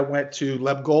Romania, I went to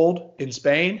Lebgold in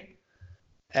Spain.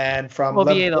 And from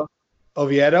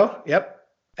Oviedo, yep.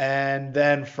 And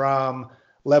then from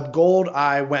Lebgold,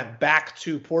 I went back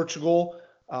to Portugal,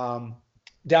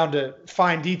 down to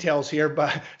fine details here,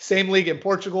 but same league in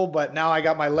Portugal, but now I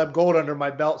got my Lebgold under my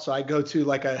belt, so I go to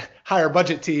like a higher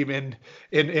budget team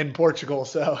in Portugal.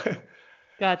 So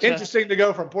gotcha. Interesting to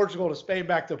go from Portugal to Spain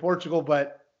back to Portugal,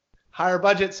 but higher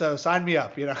budget, so sign me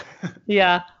up,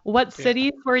 Yeah. What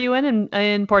cities were you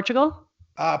in Portugal?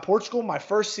 Portugal, my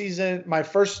first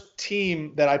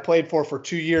team that I played for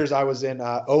 2 years, I was in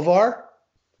Ovar.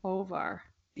 Ovar.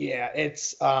 Yeah,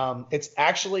 it's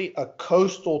actually a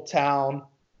coastal town,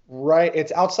 right?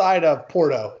 It's outside of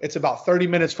Porto. It's about 30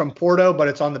 minutes from Porto, but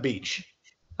it's on the beach.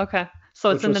 Okay. So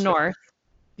it's in the north.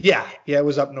 Yeah, it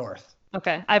was up north.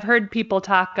 Okay. I've heard people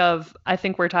talk of, I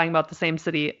think we're talking about the same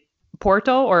city,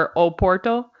 Porto or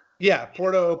Oporto. Yeah,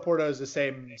 Porto is the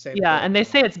same. Yeah, thing. And they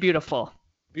say it's beautiful.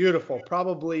 Beautiful.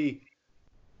 Probably,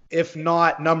 if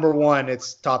not number one,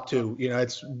 it's top 2.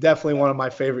 It's definitely one of my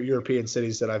favorite European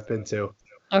cities that I've been to.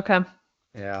 Okay.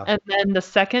 Yeah. And then the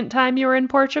second time you were in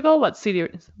Portugal, what city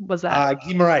was that?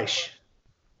 Guimarães.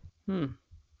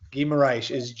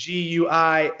 Guimarães is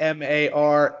Guimarães.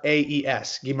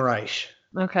 Guimarães.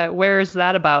 Okay. Where is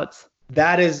that about?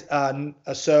 That is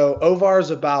so Ovar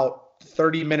is about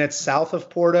 30 minutes south of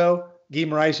Porto.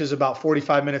 Guimarães is about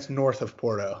 45 minutes north of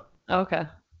Porto. Okay.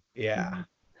 Yeah.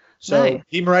 So nice.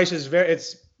 Guimarães is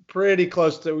it's pretty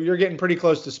close you're getting pretty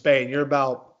close to Spain. You're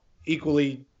about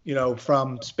equally,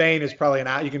 from Spain is probably an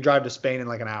hour. You can drive to Spain in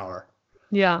like an hour.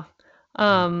 Yeah.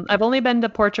 I've only been to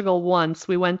Portugal once.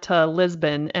 We went to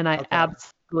Lisbon and I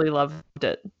absolutely loved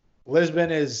it.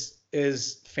 Lisbon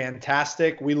is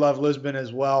fantastic. We love Lisbon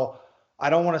as well. I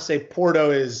don't want to say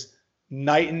Porto is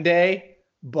night and day,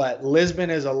 but Lisbon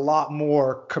is a lot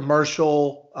more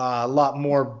commercial, a lot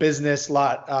more business,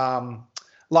 lot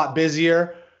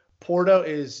busier. Porto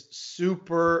is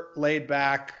super laid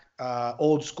back,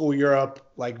 old school Europe,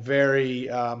 like very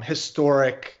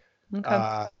historic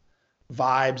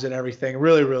vibes and everything.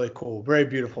 Really, really cool. Very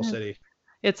beautiful city.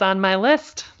 It's on my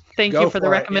list. Thank you for the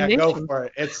recommendation. Yeah, go for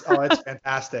it. It's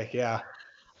fantastic. Yeah.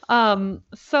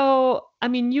 So, I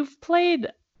mean, you've played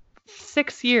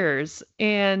 6 years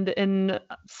and in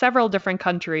several different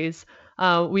countries.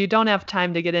 We don't have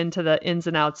time to get into the ins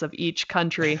and outs of each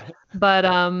country, but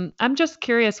I'm just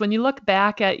curious, when you look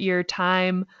back at your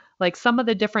time like some of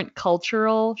the different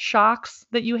cultural shocks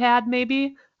that you had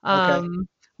maybe. Okay.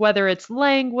 Whether it's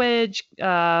language,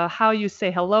 how you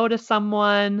say hello to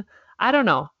someone. I don't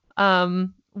know.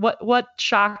 What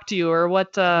shocked you or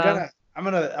what I'm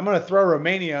gonna throw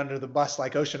Romania under the bus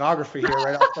like oceanography here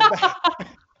right off the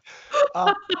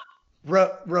bat.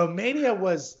 Romania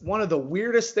was one of the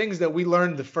weirdest things that we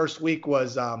learned the first week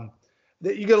was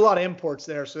that you get a lot of imports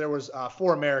there. So there was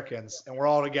 4 Americans, and we're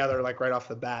all together like right off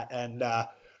the bat, and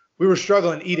we were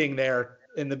struggling eating there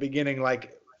in the beginning,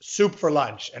 like soup for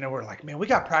lunch, and then we're like, man, we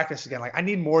got practice again. Like I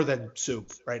need more than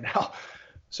soup right now.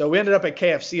 So we ended up at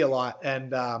KFC a lot,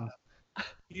 and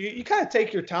you kind of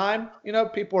take your time.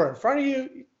 People are in front of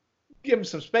you, give them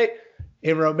some space.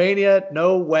 In Romania,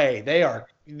 no way.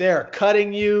 They're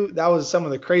cutting you. That was some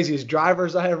of the craziest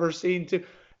drivers I ever seen too.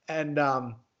 And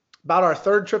about our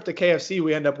 3rd trip to KFC,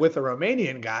 we end up with a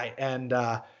Romanian guy, and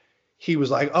he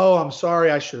was like, "Oh, I'm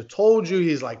sorry, I should have told you."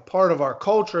 He's like, part of our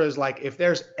culture is like, if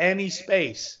there's any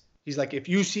space, he's like, if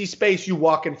you see space, you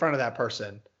walk in front of that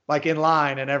person, like in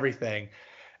line and everything.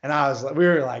 And we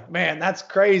were like, man, that's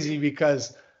crazy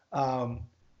because a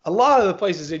lot of the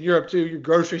places in Europe too, your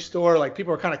grocery store, like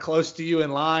people are kind of close to you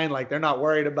in line, like they're not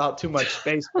worried about too much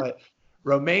space. But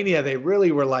Romania, they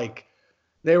really were like,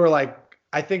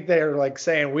 I think they're like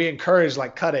saying we encourage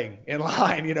like cutting in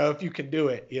line, if you can do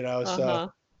it,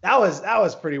 So that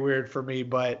was pretty weird for me,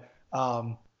 but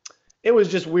it was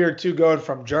just weird too going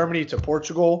from Germany to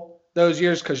Portugal those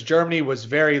years because Germany was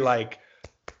very like,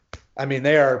 I mean,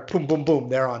 they are boom, boom, boom.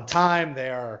 They're on time. They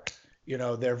are,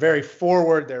 they're very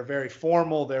forward. They're very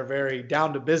formal. They're very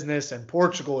down to business. And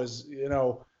Portugal is,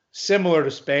 similar to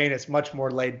Spain. It's much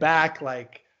more laid back.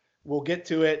 Like, we'll get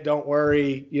to it. Don't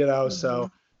worry,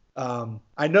 So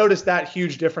I noticed that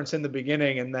huge difference in the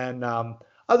beginning. And then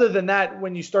other than that,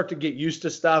 when you start to get used to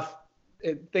stuff,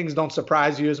 things don't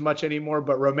surprise you as much anymore.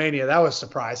 But Romania, that was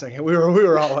surprising. And we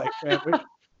were all like, man,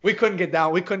 we couldn't get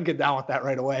down. We couldn't get down with that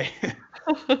right away.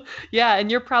 Yeah,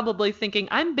 and you're probably thinking,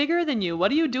 I'm bigger than you.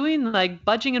 What are you doing, like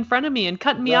budging in front of me and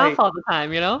cutting me off all the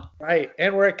time, Right,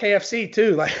 and we're at KFC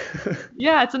too. Like,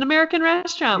 yeah, it's an American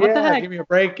restaurant. What the heck? Give me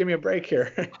a break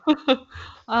here.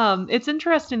 It's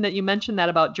interesting that you mentioned that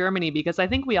about Germany because I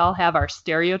think we all have our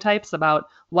stereotypes about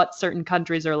what certain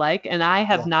countries are like. And I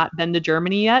have not been to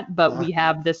Germany yet, but we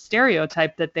have this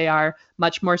stereotype that they are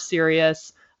much more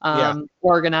serious,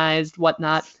 organized,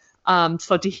 whatnot.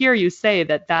 So to hear you say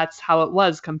that that's how it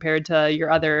was compared to your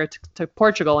to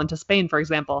Portugal and to Spain, for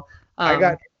example.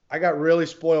 I got really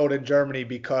spoiled in Germany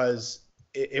because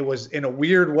it was in a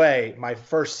weird way my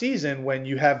first season when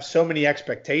you have so many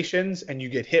expectations and you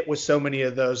get hit with so many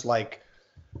of those like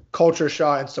culture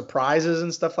shock and surprises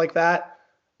and stuff like that.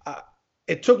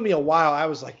 It took me a while. I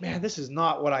was like, man, this is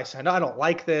not what I signed. I don't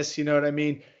like this. You know what I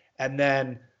mean? And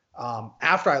then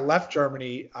after I left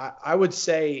Germany, I would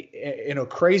say in a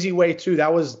crazy way too,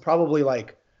 that was probably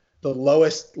like the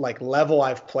lowest like level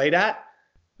I've played at.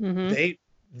 Mm-hmm.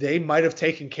 They might have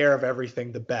taken care of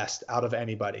everything the best out of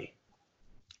anybody.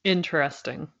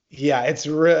 Interesting. Yeah, it's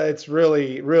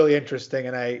really, really interesting.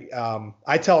 And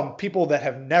I tell people that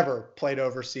have never played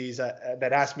overseas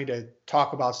that ask me to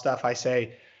talk about stuff, I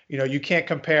say, you can't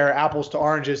compare apples to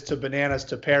oranges to bananas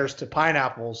to pears to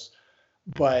pineapples.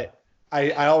 But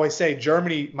I always say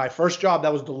Germany, my first job,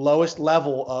 that was the lowest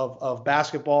level of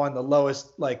basketball and the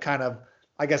lowest like kind of,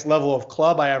 I guess, level of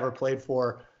club I ever played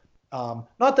for.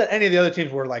 Not that any of the other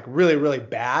teams were like really, really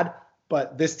bad,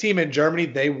 but this team in Germany,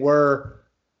 they were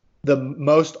the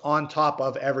most on top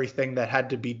of everything that had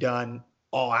to be done,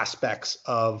 all aspects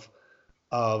of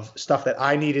stuff that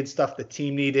I needed, stuff the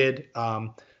team needed.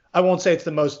 I won't say it's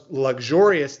the most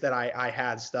luxurious that I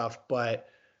had stuff, but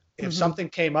if something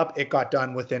came up, it got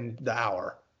done within the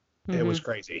hour. It was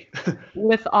crazy.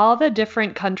 With all the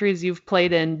different countries you've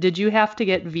played in, did you have to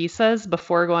get visas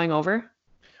before going over?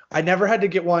 I never had to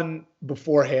get one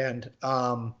beforehand.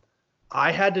 I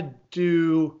had to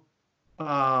do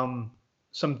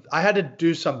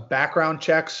some background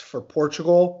checks for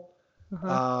Portugal.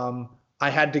 I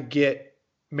had to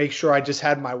make sure I just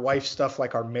had my wife's stuff,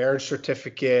 like our marriage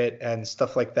certificate and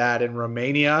stuff like that in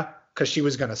Romania, because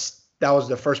that was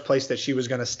the first place that she was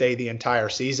going to stay the entire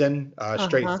season,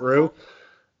 straight through.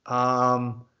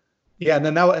 And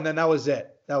then that was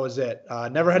it.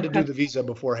 Never had to do the visa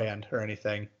beforehand or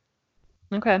anything.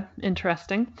 Okay,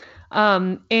 interesting.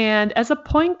 And as a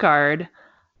point guard,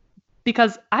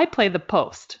 because I play the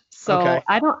post, so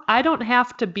I don't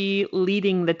have to be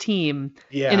leading the team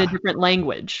in a different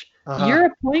language. You're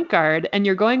a point guard and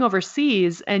you're going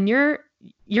overseas and you're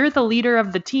the leader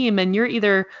of the team and you're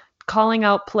either calling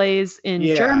out plays in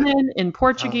Yeah. German, in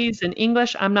Portuguese, in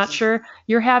English. I'm not sure.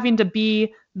 You're having to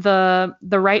be the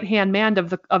right-hand man of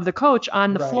the coach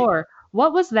on the Right. floor.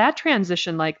 What was that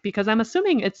transition like? Because I'm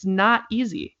assuming it's not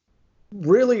easy.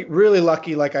 Really, really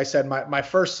lucky. Like I said, my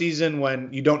first season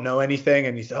when you don't know anything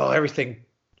and you think, oh, everything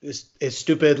is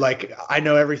stupid. Like I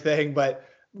know everything, but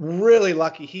really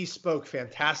lucky. He spoke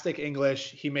fantastic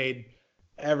English. He made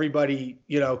everybody,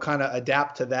 kind of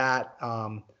adapt to that.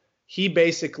 He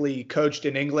basically coached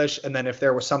in English, and then if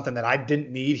there was something that I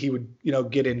didn't need, he would,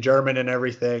 get in German and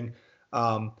everything.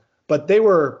 But they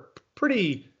were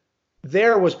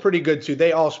was pretty good too.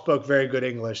 They all spoke very good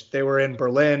English. They were in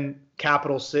Berlin,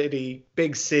 capital city,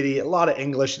 big city, a lot of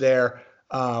English there.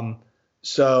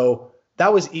 So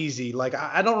that was easy. Like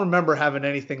I don't remember having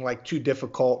anything like too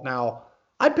difficult. Now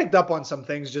I picked up on some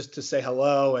things just to say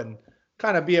hello and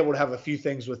kind of be able to have a few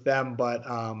things with them. But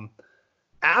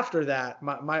after that,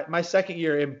 my second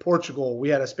year in Portugal, we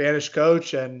had a Spanish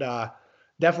coach and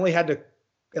definitely had to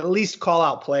at least call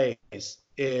out plays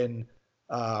in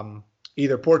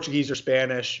either Portuguese or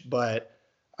Spanish. But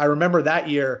I remember that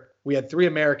year we had 3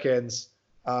 Americans.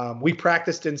 We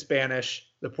practiced in Spanish.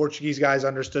 The Portuguese guys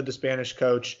understood the Spanish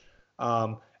coach.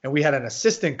 And we had an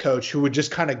assistant coach who would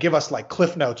just kind of give us like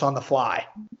cliff notes on the fly,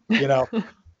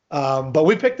 but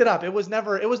we picked it up. It was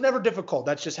never difficult.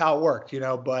 That's just how it worked,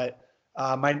 but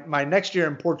my next year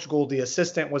in Portugal, the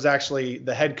assistant was actually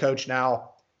the head coach.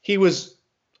 Now he was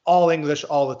all English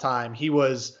all the time. He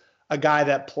was a guy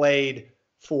that played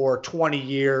for 20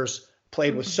 years,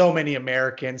 played with so many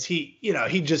Americans. He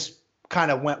just kind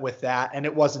of went with that, and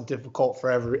it wasn't difficult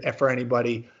for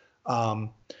anybody.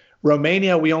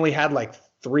 Romania, we only had like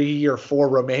 3 or 4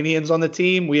 Romanians on the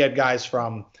team. We had guys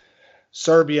from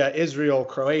Serbia, Israel,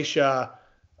 Croatia,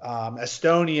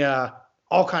 Estonia,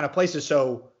 all kind of places.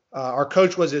 So our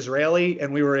coach was Israeli,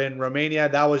 and we were in Romania.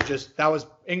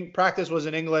 Practice was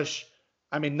in English.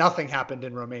 I mean, nothing happened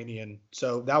in Romanian,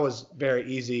 so that was very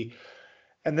easy.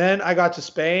 And then I got to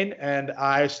Spain, and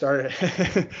I started,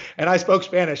 and I spoke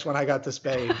Spanish when I got to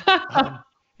Spain.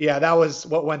 Yeah, that was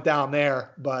what went down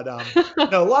there. But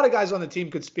no, a lot of guys on the team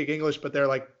could speak English, but they're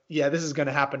like, yeah, this is going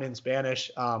to happen in Spanish.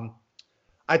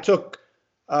 I took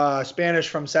Spanish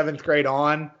from 7th grade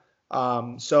on.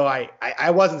 So I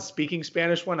wasn't speaking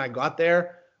Spanish when I got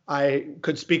there. I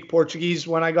could speak Portuguese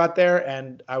when I got there,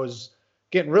 and I was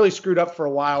getting really screwed up for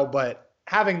a while. But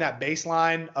having that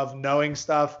baseline of knowing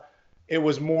stuff, it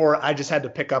was more, I just had to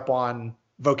pick up on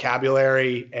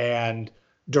vocabulary and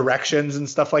directions and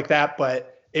stuff like that.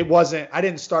 But I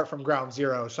didn't start from ground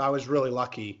zero. So I was really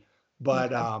lucky.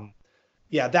 But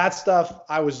yeah, that stuff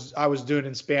I was doing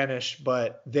in Spanish.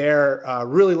 But their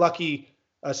really lucky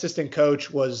assistant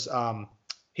coach was,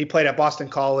 he played at Boston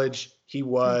College. He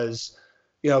was,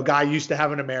 guy used to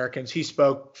having Americans. He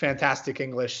spoke fantastic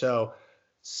English. So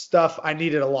stuff I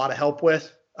needed a lot of help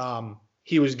with.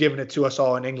 He was giving it to us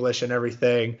all in English and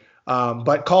everything.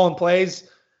 But calling plays,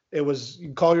 it was,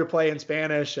 you call your play in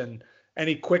Spanish, and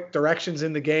any quick directions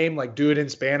in the game, like do it in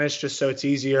Spanish just so it's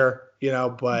easier,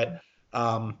 but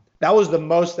that was the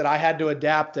most that I had to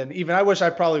adapt. And even I wish I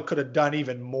probably could have done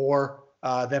even more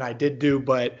than I did do,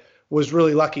 but was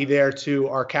really lucky there too.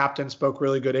 Our captain spoke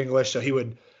really good English. So he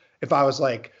would, if I was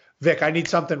like, Vic, I need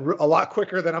something a lot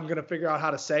quicker than I'm going to figure out how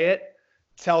to say it,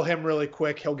 tell him really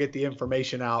quick, he'll get the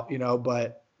information out,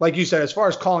 But like you said, as far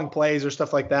as calling plays or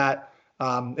stuff like that,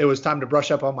 it was time to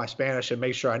brush up on my Spanish and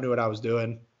make sure I knew what I was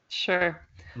doing. Sure.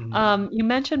 You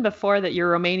mentioned before that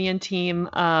your Romanian team,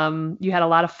 you had a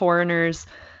lot of foreigners.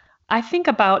 I think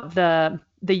about the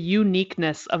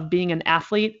uniqueness of being an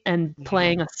athlete and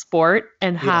playing a sport,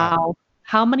 and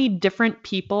how many different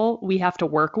people we have to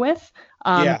work with,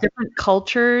 different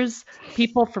cultures,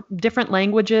 people from different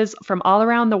languages from all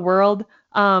around the world.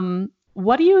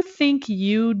 What do you think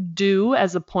you do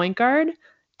as a point guard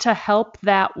to help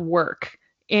that work?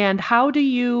 And how do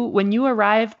you, when you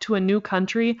arrive to a new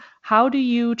country, how do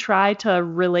you try to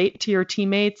relate to your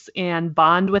teammates and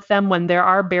bond with them when there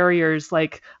are barriers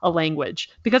like a language?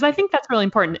 Because I think that's really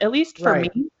important, at least for me.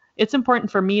 It's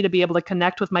important for me to be able to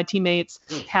connect with my teammates,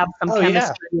 have some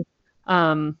chemistry.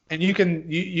 Yeah. And you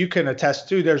can attest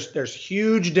too, there's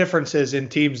huge differences in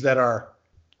teams that are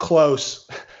close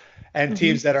and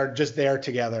teams that are just there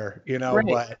together,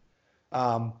 but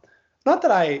not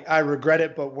that I regret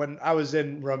it, but when I was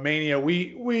in Romania,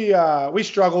 we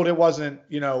struggled. It wasn't,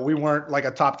 we weren't like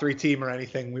a top 3 team or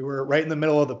anything. We were right in the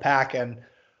middle of the pack, and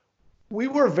we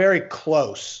were very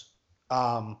close.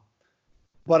 But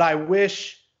I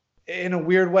wish, in a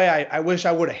weird way, I wish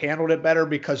I would have handled it better,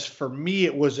 because for me,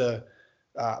 it was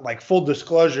like full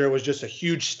disclosure, it was just a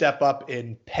huge step up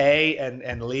in pay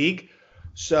and league.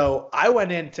 So I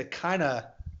went in to kind of,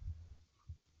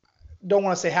 don't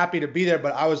want to say happy to be there,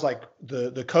 but I was like,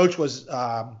 the coach was,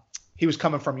 he was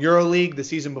coming from EuroLeague the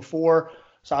season before.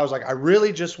 So I was like, I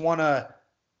really just want to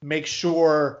make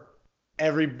sure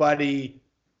everybody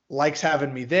likes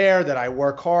having me there, that I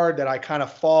work hard, that I kind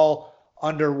of fall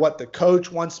under what the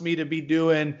coach wants me to be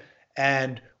doing.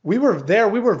 And we were there.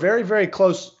 We were very, very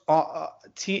close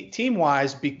team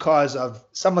wise because of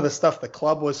some of the stuff the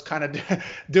club was kind of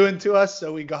doing to us.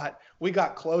 So we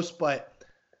got close, but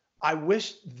I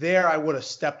wish there I would have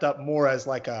stepped up more as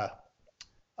like a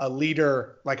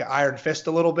leader, like an iron fist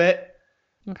a little bit.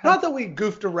 Okay. Not that we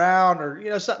goofed around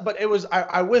or, but it was,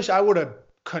 I wish I would have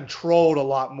controlled a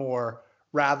lot more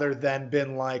rather than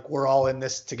been like, we're all in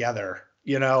this together,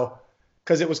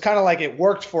 because it was kind of like it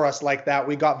worked for us like that.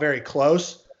 We got very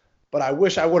close, but I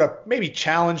wish I would have maybe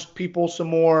challenged people some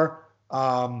more,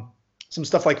 some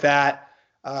stuff like that.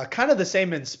 Kind of the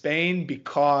same in Spain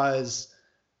because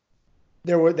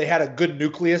they had a good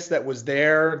nucleus that was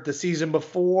there the season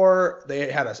before.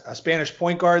 They had a Spanish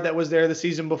point guard that was there the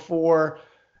season before.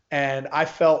 And I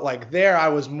felt like there I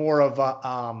was more of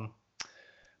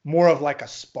like a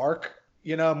spark,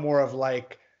 more of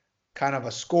like kind of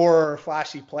a scorer,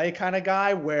 flashy play kind of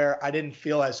guy, where I didn't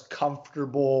feel as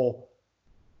comfortable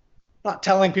not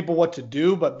telling people what to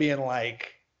do, but being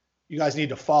like, you guys need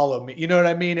to follow me. You know what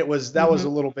I mean? That was a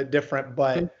little bit different,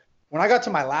 but when I got to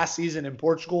my last season in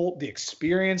Portugal, the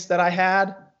experience that I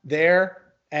had there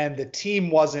and the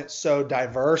team wasn't so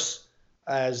diverse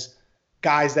as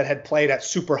guys that had played at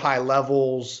super high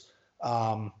levels,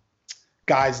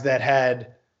 guys that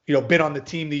had, been on the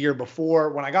team the year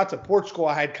before. When I got to Portugal,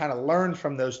 I had kind of learned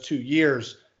from those 2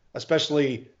 years,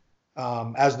 especially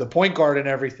as the point guard and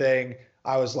everything.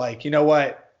 I was like, you know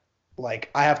what? Like,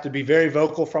 I have to be very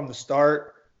vocal from the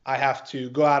start. I have to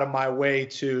go out of my way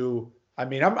to,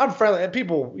 I'm friendly.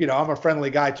 People, I'm a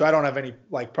friendly guy too. I don't have any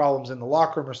like problems in the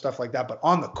locker room or stuff like that. But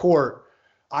on the court,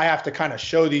 I have to kind of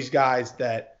show these guys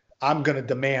that I'm going to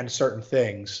demand certain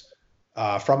things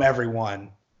from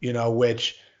everyone,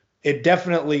 which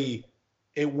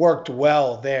it worked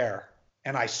well there.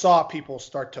 And I saw people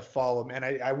start to follow me. And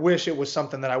I wish it was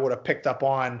something that I would have picked up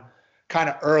on kind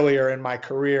of earlier in my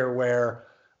career, where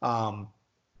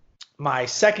my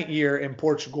second year in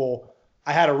Portugal,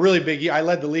 I had a really big year. I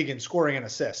led the league in scoring and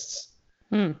assists.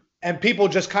 And people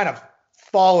just kind of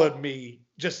followed me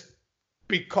just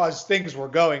because things were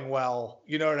going well.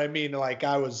 You know what I mean? Like,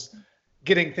 I was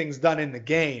getting things done in the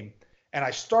game. And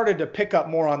I started to pick up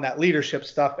more on that leadership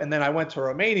stuff. And then I went to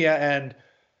Romania, and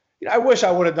I wish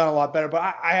I would have done a lot better. But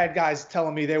I had guys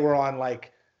telling me they were on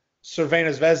like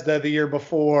Crvena Zvezda the year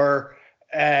before,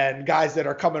 and guys that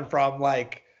are coming from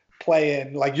like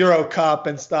playing like Euro Cup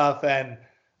and stuff. And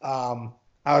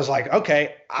I was like,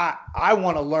 okay, I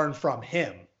want to learn from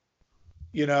him,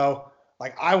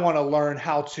 like I want to learn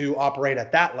how to operate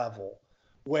at that level,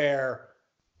 where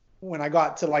when I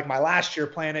got to like my last year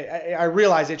playing it, I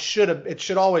realized it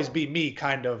should always be me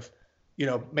kind of,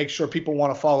 make sure people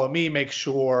want to follow me, make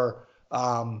sure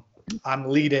I'm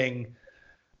leading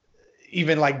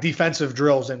even like defensive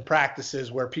drills and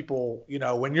practices where people,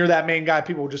 when you're that main guy,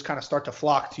 people just kind of start to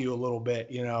flock to you a little bit,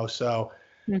 so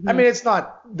it's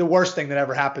not the worst thing that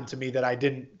ever happened to me that I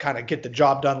didn't kind of get the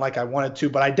job done like I wanted to,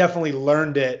 but I definitely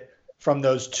learned it from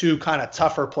those two kind of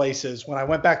tougher places. When I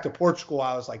went back to Portugal,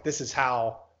 I was like, this is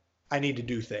how I need to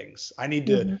do things. I need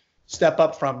to step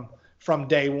up from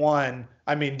day one.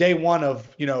 Day one of,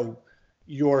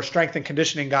 your strength and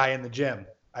conditioning guy in the gym.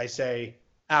 I say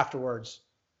afterwards,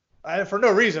 for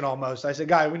no reason almost, I said,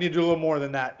 guy, we need to do a little more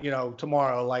than that,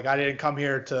 tomorrow. Like, I didn't come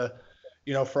here to,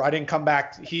 I didn't come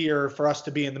back here for us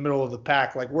to be in the middle of the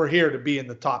pack. Like, we're here to be in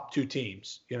the top two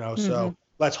teams, so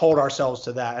let's hold ourselves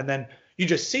to that. And then you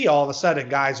just see all of a sudden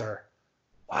guys are,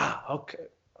 wow, okay,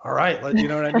 all right. You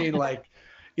know what I mean? Like,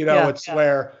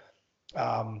 where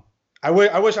I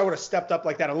wish I would have stepped up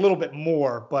like that a little bit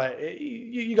more, but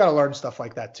you got to learn stuff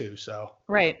like that too. So.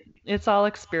 Right. It's all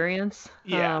experience,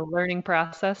 learning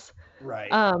process.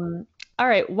 Right. All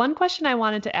right. One question I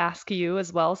wanted to ask you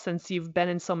as well, since you've been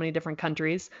in so many different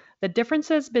countries, the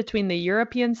differences between the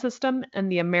European system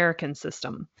and the American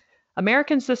system.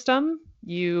 American system,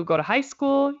 you go to high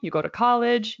school, you go to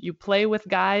college, you play with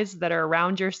guys that are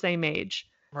around your same age.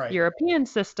 Right. European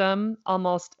system,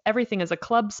 almost everything is a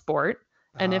club sport.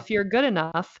 And if you're good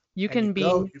enough, you can be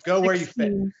 16, where you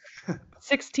fit.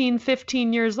 16,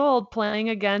 15 years old playing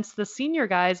against the senior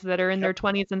guys that are in their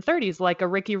 20s and 30s, like a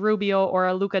Ricky Rubio or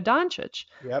a Luka Doncic.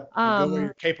 Yep. You go where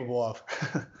you're capable of.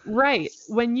 Right.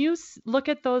 When you look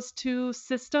at those two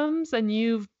systems and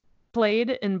you've played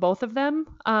in both of them,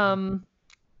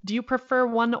 Do you prefer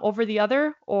one over the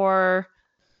other, or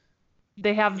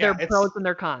they have their Yeah, pros and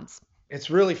their cons? it's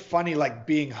really funny, like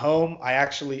being home. I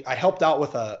helped out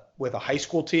with a high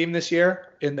school team this year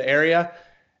in the area,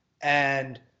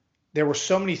 and there were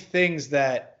so many things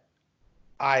that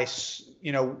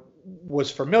was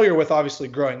familiar with, obviously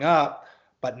growing up,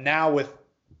 but now with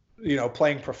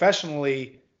playing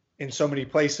professionally in so many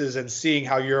places and seeing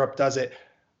how Europe does it,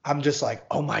 I'm just like,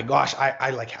 oh my gosh,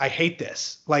 I hate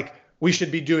this. Like we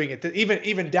should be doing it,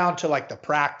 even down to like the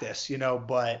practice,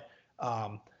 But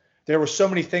there were so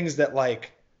many things that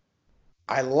like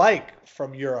I like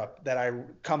from Europe that I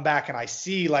come back and I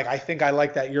see, like I think I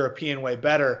like that European way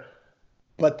better.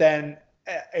 But then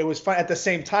it was fun at the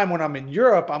same time when I'm in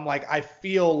Europe, I'm like, I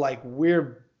feel like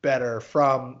we're better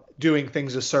from doing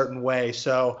things a certain way.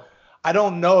 So I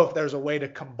don't know if there's a way to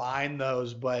combine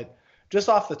those, but just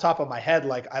off the top of my head,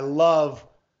 like I love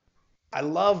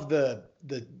the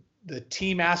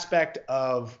team aspect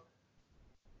of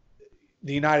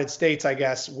the United States, I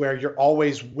guess, where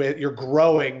you're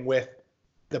growing with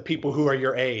the people who are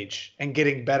your age and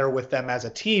getting better with them as a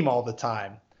team all the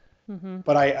time. Mm-hmm.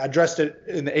 But I addressed it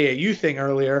in the AAU thing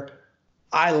earlier.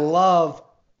 I love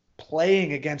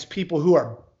playing against people who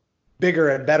are bigger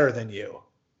and better than you.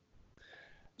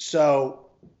 So,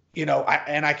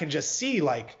 I can just see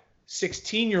like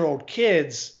 16-year-old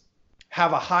kids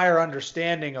have a higher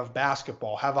understanding of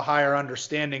basketball, have a higher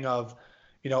understanding of,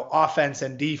 offense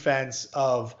and defense,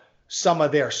 of some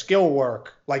of their skill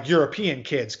work, like European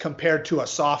kids compared to a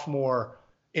sophomore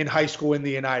in high school in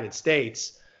the United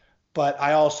States. But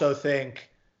I also think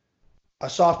a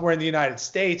sophomore in the United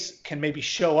States can maybe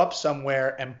show up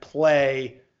somewhere and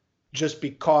play just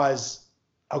because,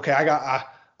 okay, I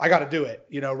got to do it,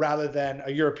 rather than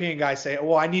a European guy say,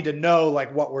 well, I need to know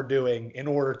like what we're doing in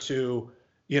order to,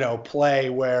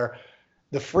 play, where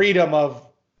the freedom of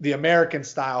the American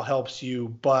style helps you,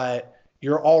 but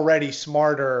you're already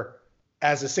smarter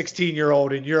as a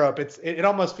 16-year-old in Europe. It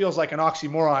almost feels like an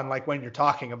oxymoron, like when you're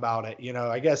talking about it,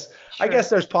 I guess, Sure.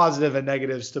 there's positive and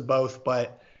negatives to both,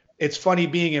 but it's funny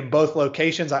being in both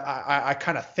locations. I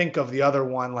kind of think of the other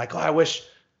one like, oh, I wish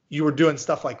you were doing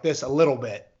stuff like this a little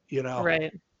bit.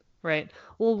 Right. Right.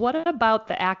 Well, what about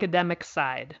the academic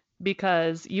side?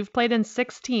 Because you've played in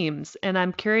 6 teams, and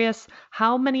I'm curious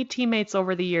how many teammates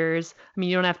over the years, I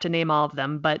mean, you don't have to name all of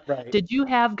them, but Right. did you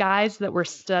have guys that were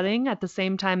studying at the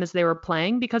same time as they were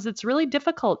playing? Because it's really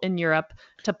difficult in Europe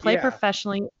to play Yeah.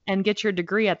 professionally and get your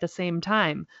degree at the same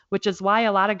time, which is why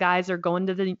a lot of guys are going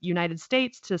to the United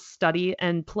States to study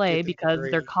and play Get the because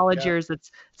their degree. college Yeah. years,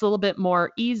 it's a little bit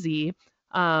more easy.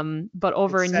 But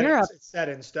over in Europe, It's set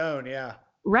in stone. Yeah.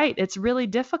 right, it's really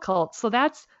difficult. So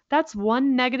that's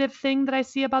one negative thing that I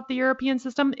see about the European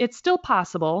system. It's still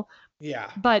possible, Yeah.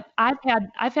 but I've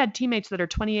had teammates that are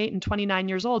 28 and 29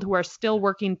 years old who are still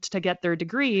working to get their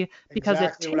degree because it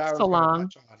Exactly what I takes so was going to long.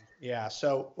 touch on. Yeah.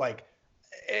 So like,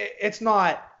 it's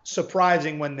not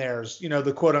surprising when there's,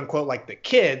 the quote unquote, like the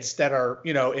kids that are,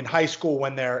 in high school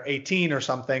when they're 18 or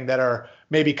something that are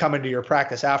maybe coming to your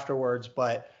practice afterwards.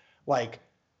 But like,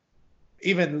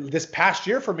 even this past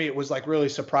year for me, it was like really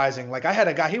surprising. Like I had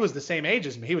a guy, he was the same age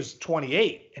as me. He was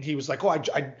 28 and he was like, oh,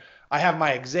 I have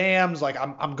my exams. Like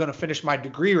I'm going to finish my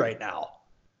degree right now.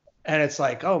 And it's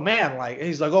like, oh man, like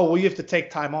he's like, oh, well, you have to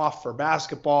take time off for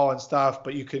basketball and stuff,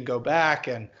 but you can go back.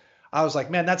 And I was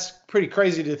like, man, that's pretty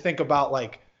crazy to think about.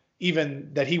 Like even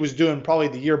that he was doing probably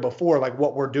the year before, like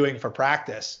what we're doing for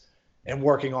practice and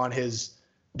working on his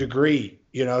degree.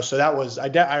 So that was,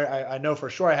 I know for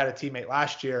sure I had a teammate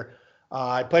last year.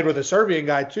 I played with a Serbian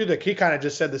guy too, that he kind of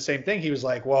just said the same thing. He was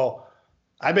like, well,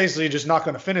 I basically just not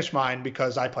going to finish mine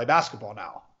because I play basketball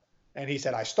now. And he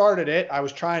said, I started it. I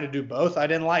was trying to do both. I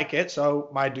didn't like it. So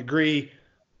my degree,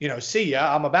 see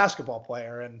ya, I'm a basketball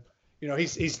player. And,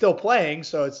 he's still playing.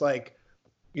 So it's like,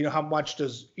 how much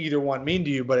does either one mean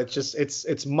to you? But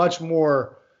it's much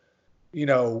more,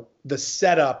 the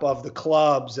setup of the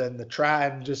clubs and the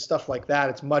and just stuff like that.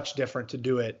 It's much different to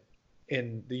do it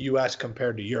in the US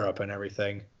compared to Europe and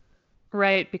everything.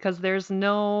 Right, because there's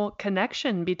no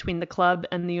connection between the club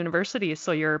and the university.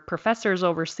 So your professors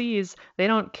overseas, they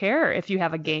don't care if you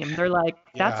have a game. They're like,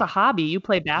 that's Yeah. a hobby. You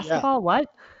play Yeah. basketball? What?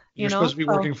 You You're know? supposed to be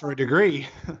So working for a degree.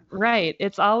 right.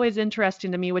 It's always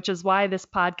interesting to me, which is why this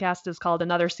podcast is called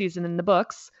Another Season in the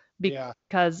Books, Yeah.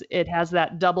 because it has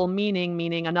that double meaning,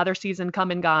 meaning another season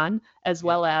come and gone, as Yeah.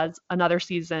 well as another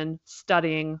season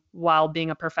studying while being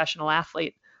a professional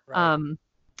athlete. Right. Um,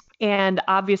 and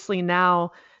obviously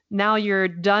now you're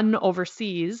done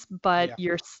overseas, but Yeah.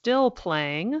 you're still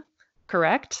playing,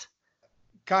 correct?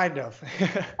 Kind of.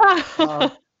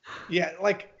 um, yeah.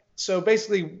 Like, So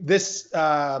basically, this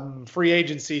free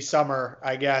agency summer,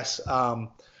 I guess.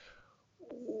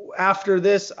 After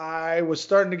this, I was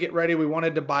starting to get ready. We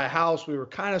wanted to buy a house. We were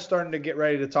kind of starting to get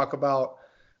ready to talk about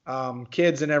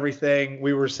kids and everything.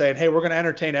 We were saying, hey, we're going to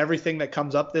entertain everything that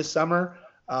comes up this summer.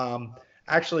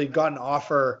 Actually got an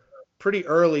offer pretty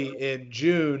early in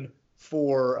June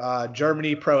for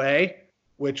Germany Pro A,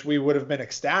 which we would have been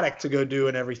ecstatic to go do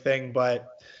and everything. But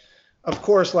of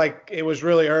course, like it was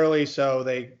really early, so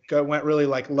they went really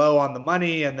like low on the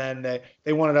money, and then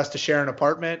they wanted us to share an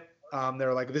apartment. They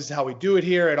were like, this is how we do it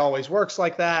here. It always works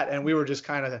like that. And we were just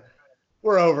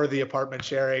we're over the apartment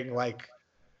sharing. Like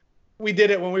we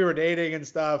did it when we were dating and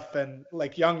stuff and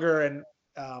like younger. And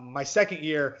my second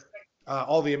year,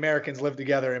 all the Americans lived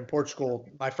together in Portugal.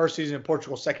 My first season in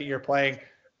Portugal, second year playing.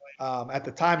 At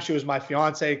the time, she was my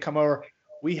fiance. Come over.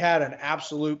 We had an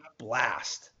absolute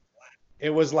blast. It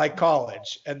was like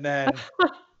college. And then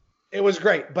it was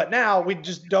great. But now we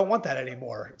just don't want that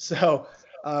anymore. So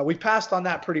we passed on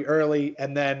that pretty early.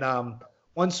 And then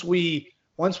once we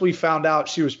found out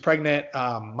she was pregnant,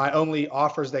 my only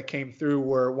offers that came through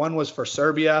were one was for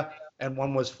Serbia and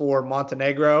one was for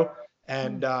Montenegro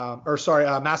and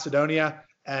Macedonia.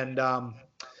 And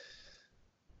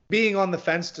being on the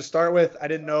fence to start with, I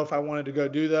didn't know if I wanted to go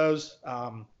do those.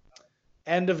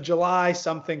 End of July,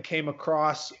 something came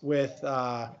across with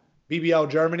BBL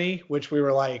Germany, which we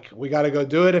were like, we got to go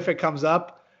do it if it comes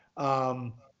up.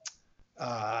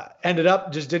 Ended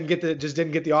up just didn't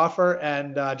get the offer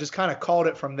and just kind of called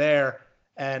it from there.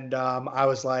 And I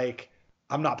was like,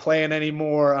 I'm not playing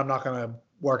anymore. I'm not going to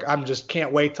work. I'm just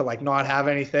can't wait to like not have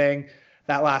anything.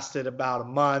 That lasted about a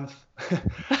month.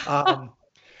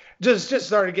 Just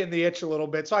started getting the itch a little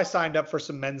bit. So I signed up for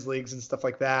some men's leagues and stuff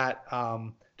like that.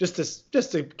 Just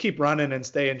to keep running and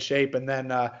stay in shape. And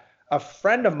then a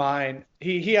friend of mine,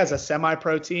 he has a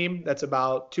semi-pro team that's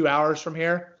about 2 hours from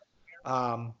here.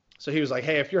 So he was like,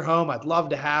 hey, if you're home, I'd love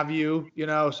to have you, you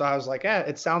know? So I was like,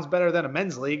 it sounds better than a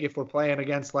men's league if we're playing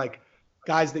against like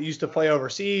guys that used to play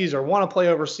overseas or want to play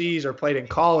overseas or played in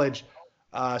college.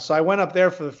 So I went up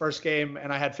there for the first game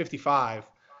and I had 55.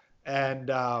 And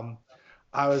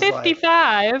I was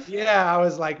 55. Like, yeah, I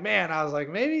was like,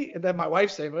 maybe. And then my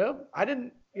wife said, well, I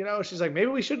didn't, you know, she's like,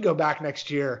 maybe we should go back next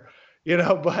year, you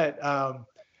know, but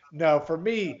no, for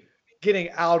me, getting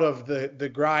out of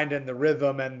the grind and the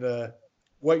rhythm and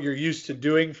what you're used to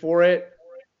doing for it.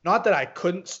 Not that I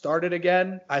couldn't start it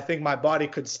again. I think my body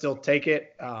could still take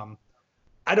it.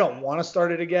 I don't want to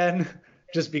start it again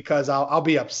just because I'll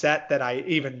be upset that I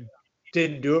even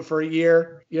didn't do it for a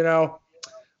year, you know,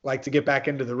 like to get back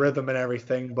into the rhythm and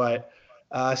everything, but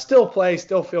still play,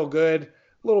 still feel good.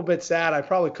 A little bit sad. I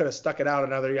probably could have stuck it out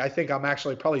another year. I think I'm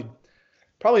actually probably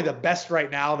the best right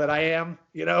now that I am,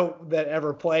 you know, that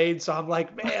ever played. So I'm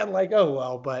like, man, like, oh,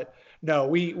 well, but no,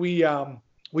 we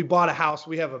bought a house.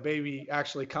 We have a baby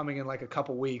actually coming in like a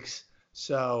couple weeks.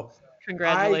 So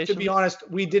congratulations. To be honest,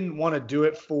 we didn't want to do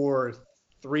it for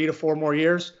 3 to 4 more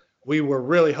years. We were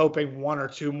really hoping 1 or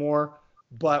 2 more,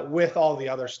 but with all the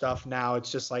other stuff now,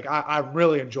 it's just like, I'm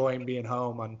really enjoying being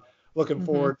home. I'm looking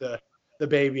forward to the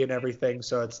baby and everything.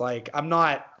 So it's like,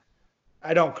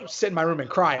 I don't sit in my room and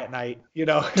cry at night, you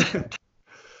know?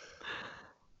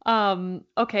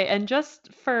 Okay, and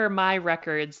just for my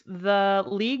records, the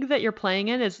league that you're playing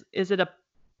in it's the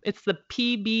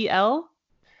PBL,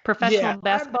 Professional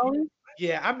Basketball League?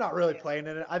 Yeah, I'm not really playing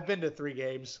in it. I've been to 3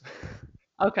 games.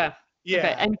 Okay. Yeah.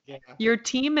 Okay. And your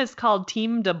team is called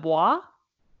Team Dubois?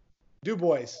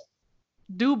 Dubois.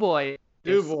 Dubois.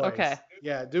 Okay.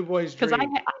 Yeah, Dubois. Because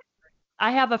I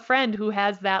have a friend who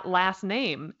has that last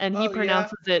name, and he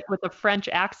pronounces it with a French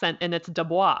accent, and it's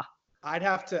Dubois. I'd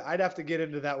have to get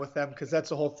into that with them because that's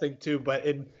a whole thing too. But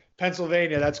in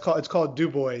Pennsylvania, it's called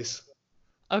Dubois.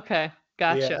 Okay,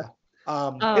 gotcha.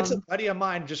 Yeah. It's a buddy of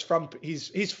mine.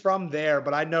 He's from there,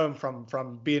 but I know him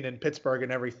from being in Pittsburgh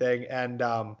and everything. And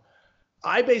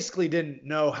I basically didn't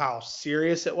know how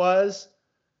serious it was.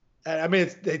 And I mean,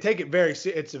 they take it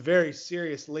it's a very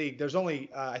serious league. There's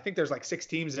only I think there's like 6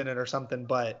 teams in it or something.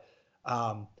 But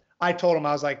I told him,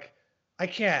 I was like, I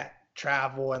can't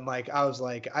travel, and like I was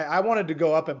like I wanted to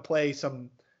go up and play some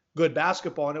good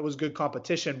basketball, and it was good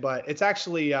competition, but it's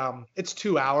actually it's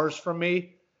 2 hours from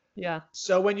me. Yeah.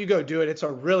 So when you go do it, it's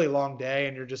a really long day,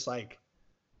 and you're just like,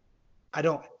 I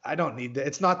don't need that.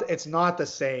 It's not the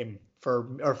same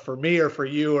for me or for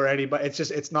you or anybody.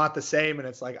 It's not the same, and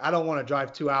it's like I don't want to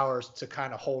drive 2 hours to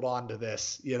kind of hold on to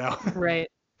this, you know? Right.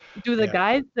 Do the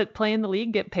guys that play in the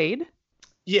league get paid?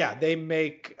 Yeah, they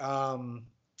make I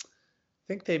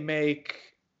think they make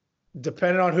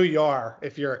Depending on who you are,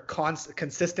 if you're a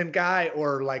consistent guy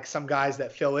or like some guys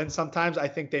that fill in sometimes, I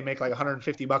think they make like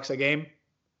 $150 a game.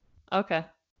 Okay. I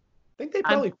think they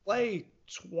I'm probably play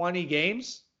 20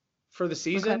 games for the okay.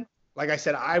 season. Like I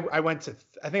said, I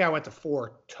think I went to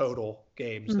 4 total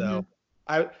games Hmm. though.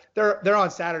 They're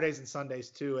on Saturdays and Sundays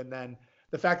too. And then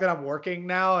the fact that I'm working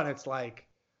now and it's like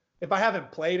if I haven't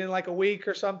played in like a week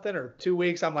or something or 2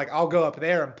 weeks, I'm like I'll go up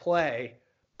there and play.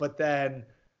 But then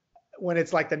when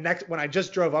it's like when I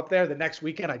just drove up there the next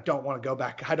weekend, I don't want to go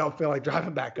back. I don't feel like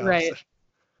driving back up. So Right.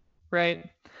 Right.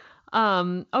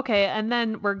 Okay, and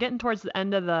then we're getting towards the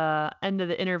end of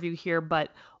the interview here,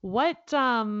 but what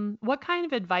kind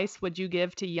of advice would you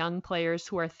give to young players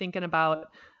who are thinking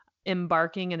about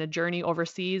embarking in a journey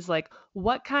overseas? Like,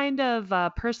 what kind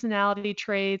of personality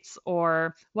traits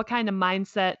or what kind of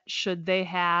mindset should they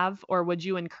have, or would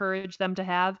you encourage them to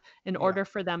have in yeah. order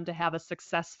for them to have a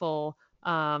successful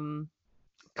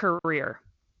career?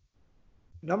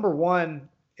 Number one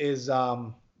is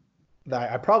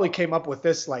that I probably came up with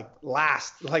this like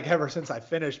ever since I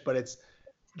finished, but it's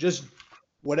just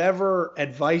whatever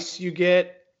advice you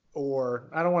get, or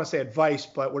I don't want to say advice,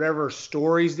 but whatever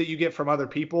stories that you get from other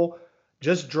people,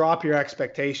 just drop your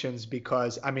expectations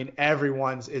because I mean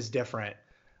everyone's is different.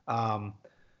 Um,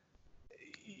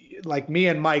 like me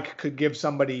and Mike could give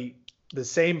somebody the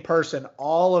same person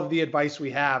all of the advice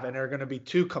we have, and they're going to be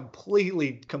two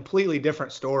completely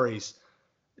different stories,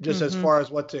 just as Hmm. far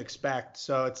as what to expect.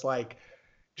 So it's like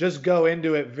just go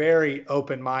into it very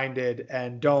open-minded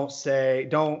and don't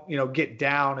get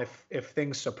down if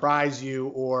things surprise you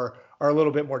or are a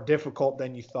little bit more difficult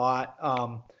than you thought.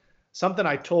 Something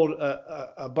I told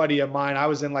a buddy of mine, I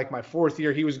was in like my 4th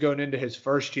year, he was going into his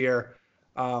 1st year.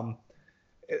 um,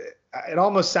 it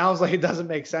almost sounds like it doesn't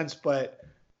make sense, but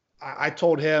I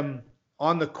told him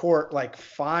on the court, like,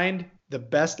 find the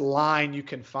best line you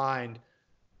can find,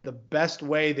 the best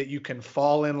way that you can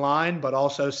fall in line but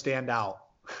also stand out,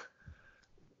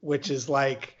 which is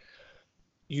like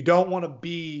you don't want to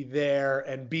be there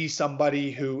and be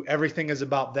somebody who everything is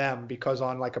about them, because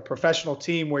on like a professional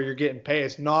team where you're getting paid,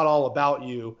 it's not all about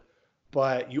you,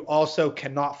 but you also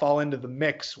cannot fall into the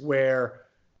mix where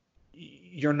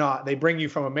you're not, they bring you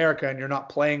from America and you're not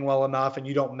playing well enough and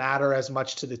you don't matter as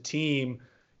much to the team.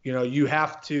 You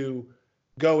have to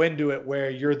go into it where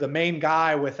you're the main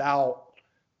guy without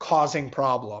causing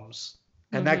problems.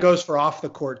 And that Hmm. goes for off the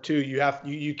court too.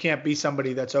 You can't be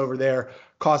somebody that's over there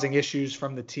causing issues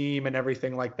from the team and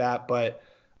everything like that. But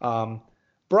um,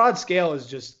 broad scale is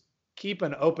just keep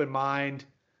an open mind.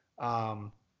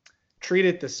 Um,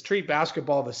 treat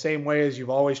basketball the same way as you've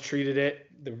always treated it.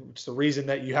 It's the reason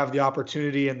that you have the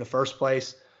opportunity in the first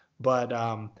place. But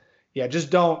yeah, just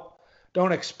don't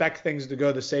expect things to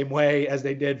go the same way as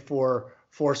they did for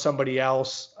somebody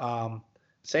else.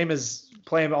 Same as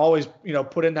playing, always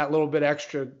put in that little bit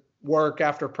extra work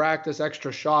after practice,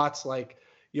 extra shots. Like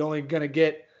you're only gonna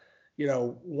get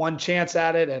one chance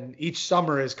at it, and each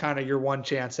summer is kind of your one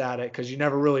chance at it because you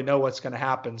never really know what's going to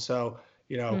happen. So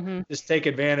Hmm. just take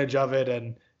advantage of it,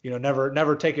 and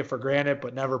never take it for granted,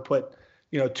 but never put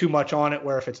too much on it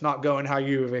where if it's not going how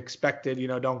you've expected,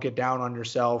 don't get down on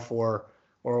yourself or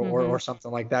Hmm.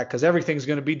 something like that, because everything's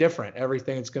going to be different.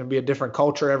 Everything, it's going to be a different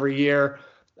culture every year,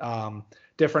 um,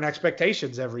 different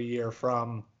expectations every year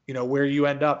from where you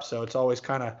end up. So it's always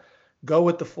kind of go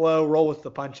with the flow, roll with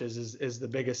the punches is the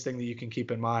biggest thing that you can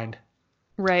keep in mind.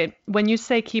 Right. When you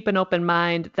say keep an open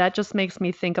mind, that just makes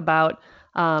me think about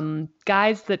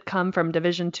guys that come from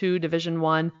Division 2, Division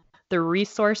 1, the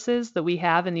resources that we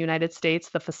have in the United States,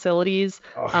 the facilities,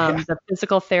 Oh yeah. the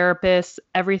physical therapists,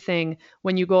 everything.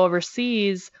 When you go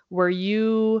overseas, were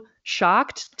you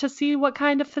shocked to see what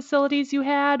kind of facilities you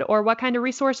had or what kind of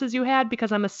resources you had?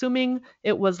 Because I'm assuming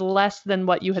it was less than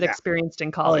what you had Yeah. experienced in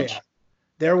Oh yeah. college.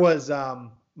 There was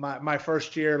my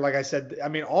 1st year, like I said, I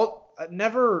mean, all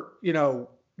never,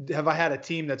 have I had a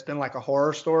team that's been like a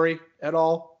horror story at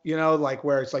all, like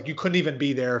where it's like you couldn't even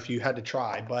be there if you had to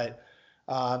try. But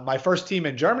my first team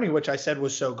in Germany, which I said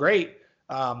was so great,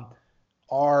 um,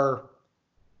 our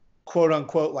quote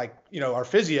unquote, like, our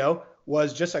physio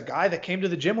was just a guy that came to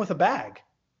the gym with a bag.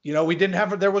 We didn't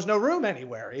have, there was no room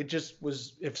anywhere. It just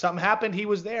was, if something happened, he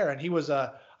was there. And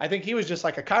I think he was just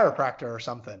like a chiropractor or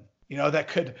something, that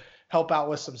could help out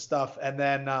with some stuff. And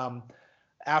then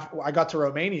after I got to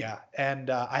Romania, and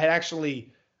I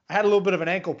had a little bit of an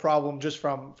ankle problem just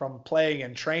from playing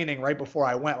and training right before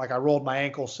I went. Like I rolled my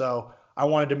ankle, so I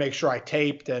wanted to make sure I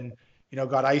taped and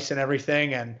got ice and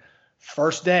everything. And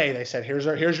first day they said, here's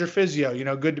your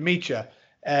physio. Good to meet you.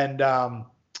 And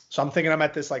so I'm thinking I'm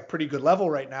at this like pretty good level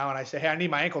right now. And I say, hey, I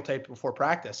need my ankle taped before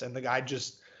practice. And the guy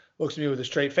just looks at me with a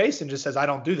straight face and just says, I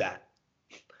don't do that.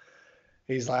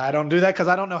 He's like, I don't do that because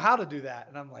I don't know how to do that.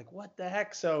 And I'm like, what the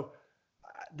heck? So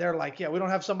they're like, yeah, we don't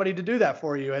have somebody to do that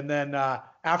for you. And then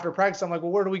after practice, I'm like,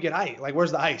 well, where do we get ice? Like,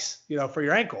 where's the ice, for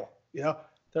your ankle?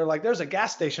 They're like, there's a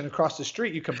gas station across the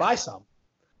street. You can buy some.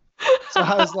 So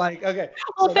I was like, okay.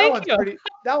 Well, so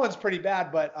that one's pretty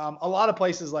bad. But a lot of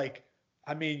places,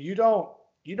 you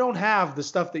don't have the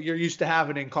stuff that you're used to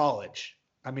having in college.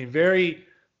 I mean, very,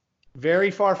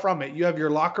 very far from it. You have your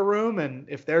locker room, and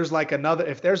if there's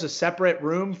a separate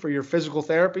room for your physical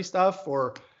therapy stuff,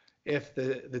 or if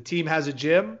the team has a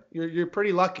gym, you're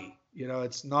pretty lucky.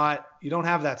 It's not, you don't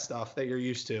have that stuff that you're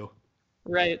used to.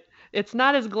 Right. It's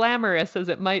not as glamorous as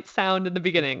it might sound in the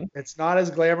beginning. It's not as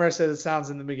glamorous as it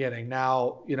sounds in the beginning.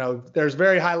 Now, there's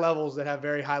very high levels that have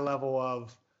very high level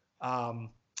of,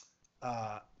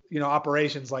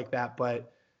 operations like that.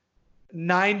 But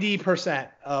 90%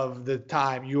 of the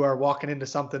time you are walking into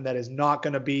something that is not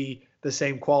going to be the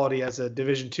same quality as a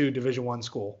Division II, Division I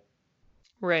school.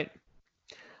 Right.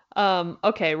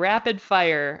 Okay. Rapid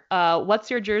fire. What's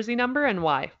your jersey number and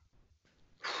why?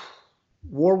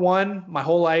 Wore 1 my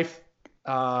whole life.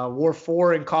 Wore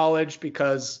 4 in college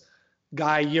because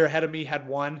guy a year ahead of me had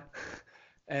 1,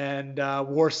 and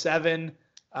wore 7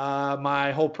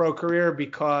 my whole pro career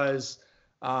because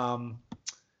the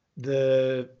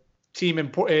team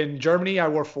in Germany I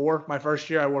wore 4. My first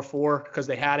year I wore 4 because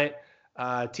they had it.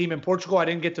 Team in Portugal I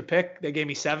didn't get to pick. They gave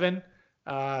me 7.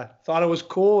 Thought it was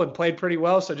cool and played pretty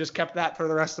well, so just kept that for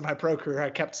the rest of my pro career. I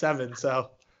kept 7,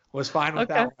 so was fine with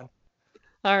that one.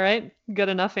 All right. Good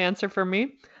enough answer for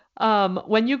me.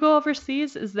 When you go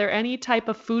overseas, is there any type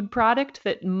of food product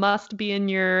that must be in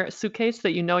your suitcase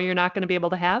that you're not going to be able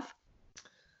to have?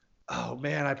 Oh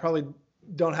man, I probably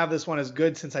don't have this one as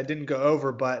good since I didn't go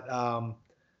over, but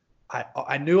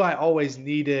I knew I always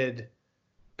needed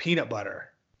peanut butter,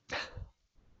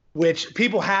 which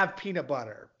people have peanut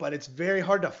butter, but it's very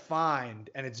hard to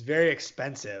find and it's very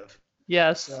expensive.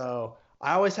 Yes. So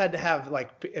I always had to have,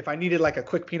 if I needed a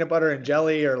quick peanut butter and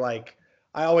jelly, or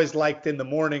I always liked in the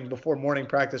morning before morning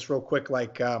practice real quick,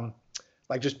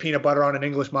 just peanut butter on an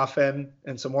English muffin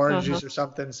and some orange juice or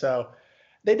something. So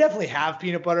they definitely have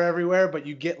peanut butter everywhere, but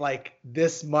you get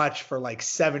this much for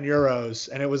 €7,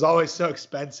 and it was always so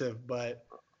expensive. But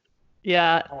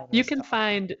yeah, you can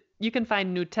find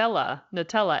Nutella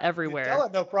everywhere.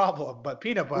 Nutella, no problem, but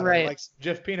peanut butter, right.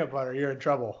 Jif peanut butter, you're in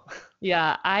trouble.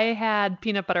 Yeah, I had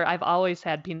peanut butter. I've always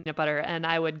had peanut butter, and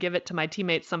I would give it to my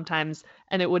teammates sometimes,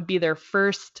 and it would be their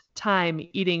first time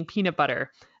eating peanut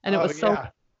butter. And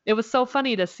it was so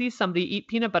funny to see somebody eat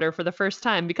peanut butter for the first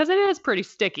time because it is pretty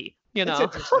sticky, It's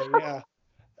interesting, yeah.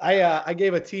 I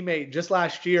gave a teammate just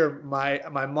last year.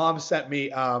 My mom sent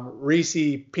me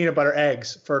Reese peanut butter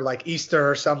eggs for Easter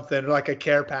or something, like a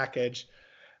care package,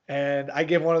 and I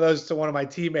gave one of those to one of my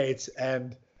teammates.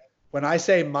 And when I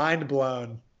say mind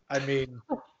blown, I mean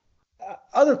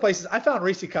other places. I found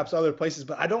Reese cups other places,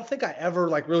 but I don't think I ever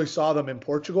really saw them in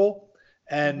Portugal.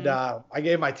 And I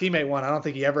gave my teammate one. I don't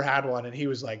think he ever had one, and he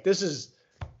was like, "This is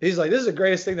the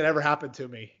greatest thing that ever happened to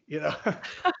me." You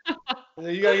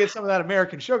got to get some of that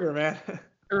American sugar, man.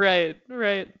 Right.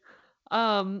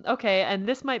 Okay, and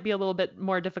this might be a little bit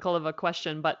more difficult of a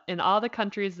question, but in all the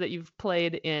countries that you've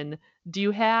played in, do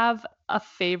you have a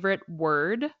favorite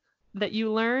word that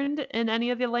you learned in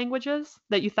any of the languages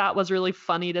that you thought was really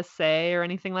funny to say or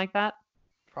anything like that?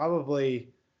 Probably.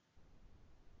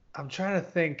 I'm trying to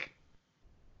think.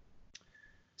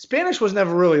 Spanish was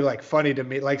never really funny to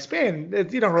me. Spain,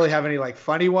 you don't really have any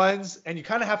funny ones, and you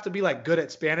kind of have to be good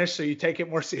at Spanish so you take it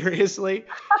more seriously,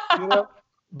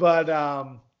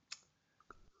 But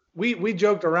we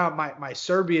joked around. My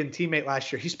Serbian teammate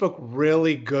last year, he spoke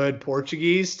really good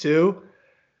Portuguese too,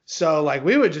 so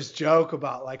we would just joke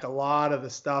about a lot of the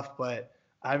stuff. But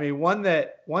I mean, one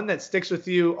that sticks with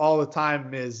you all the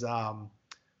time is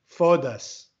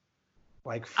foda-se.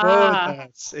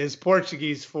 Foda-se is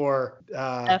Portuguese for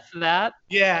F that.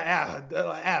 Yeah,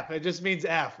 F. It just means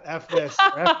F. F this.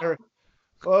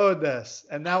 Foda-se.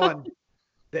 And that one,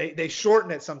 they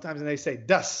shorten it sometimes and they say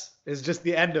das is just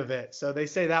the end of it. So they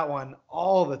say that one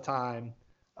all the time.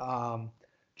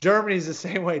 Germany's the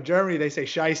same way. Germany, they say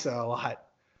Scheisse a lot.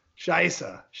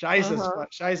 Scheisse.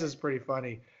 Scheisse's pretty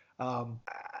funny.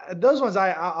 Those ones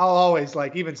I'll always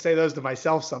even say those to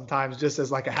myself sometimes, just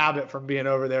as a habit from being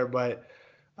over there. But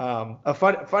a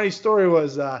funny story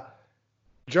was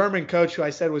German coach who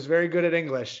I said was very good at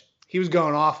English. He was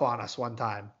going off on us one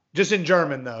time, just in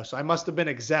German though, so I must have been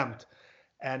exempt.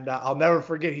 And I'll never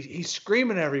forget. He's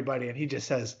screaming at everybody, and he just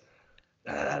says,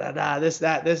 da, da, da, da, this,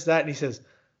 that, and he says,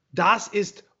 "Das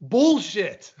ist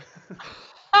Bullshit."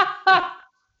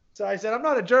 So I said, I'm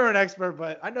not a German expert,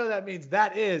 but I know that means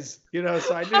that is, so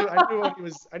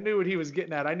I knew what he was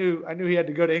getting at. I knew he had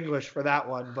to go to English for that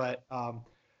one, but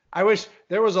I wish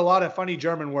there was a lot of funny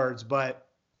German words, but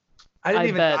I didn't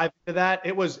even dive into that.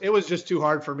 It was just too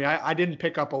hard for me. I didn't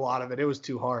pick up a lot of it. It was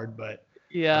too hard, but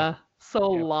yeah,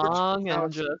 long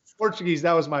and just Portuguese.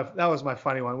 That was my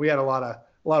funny one. We had a lot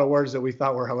of words that we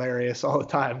thought were hilarious all the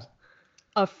time.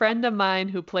 A friend of mine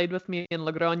who played with me in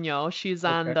Logroño, she's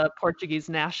on the Portuguese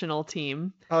national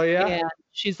team. Oh yeah. And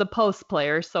she's a post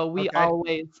player, so we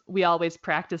always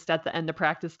practiced at the end of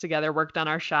practice together, worked on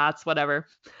our shots, whatever.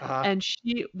 And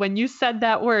when you said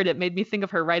that word, it made me think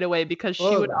of her right away because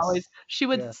she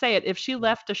would say it if she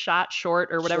left a shot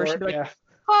short or whatever. She'd be like,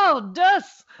 "Oh,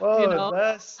 das."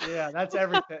 Das. Yeah, that's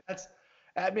everything.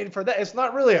 For that, it's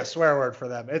not really a swear word for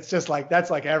them. It's just like that's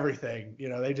like everything.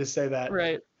 They just say that.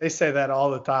 Right. They say that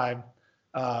all the time.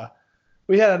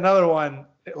 We had another one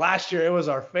last year. It was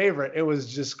our favorite. It was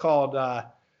just called.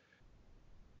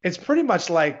 It's pretty much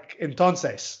like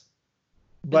entonces,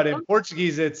 but in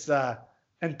Portuguese it's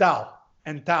então,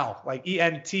 like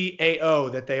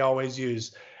ENTAO that they always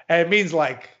use, and it means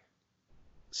like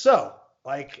so.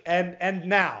 Like and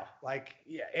now, like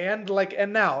yeah, and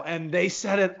now, and they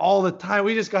said it all the time.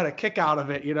 We just got a kick out of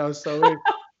it, So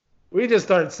we just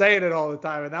started saying it all the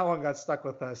time, and that one got stuck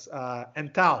with us.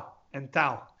 Entau.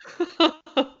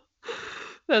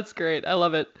 That's great. I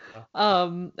love it.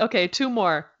 Okay, two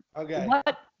more. Okay.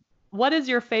 What is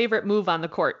your favorite move on the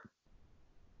court?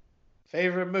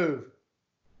 Favorite move?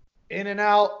 In and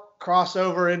out,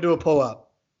 crossover into a pull up.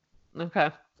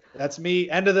 Okay. That's me.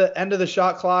 End of the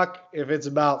shot clock. If it's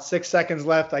about 6 seconds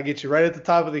left, I get you right at the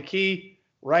top of the key.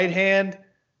 Right hand,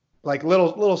 like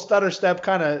little stutter step,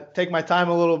 kind of take my time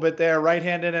a little bit there. Right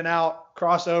hand in and out,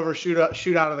 crossover, shoot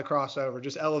out of the crossover.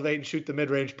 Just elevate and shoot the mid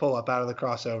range pull up out of the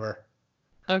crossover.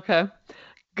 Okay,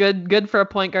 good for a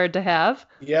point guard to have.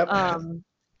 Yep.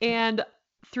 And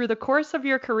through the course of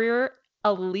your career,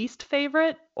 a least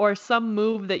favorite or some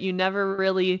move that you never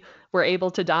really were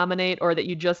able to dominate or that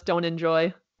you just don't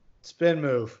enjoy? Spin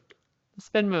move.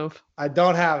 Spin move. I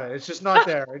don't have it. It's just not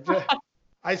there.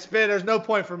 I spin. There's no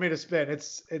point for me to spin.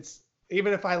 It's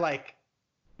even if I like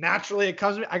naturally it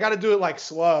comes to me, I got to do it like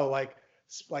slow, like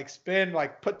spin,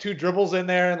 like put 2 dribbles in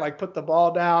there and like put the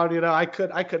ball down. I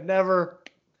could never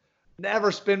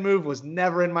spin move was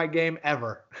never in my game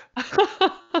ever.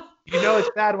 It's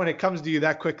bad when it comes to you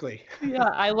that quickly. Yeah,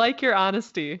 I like your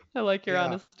honesty.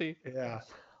 Honesty. Yeah.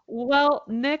 Well,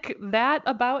 Nick, that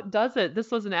about does it. This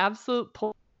was an absolute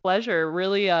pleasure.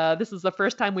 Really, this is the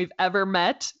first time we've ever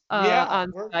met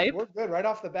on Skype. We're good right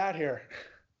off the bat here.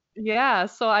 Yeah,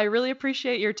 so I really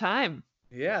appreciate your time.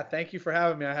 Yeah, thank you for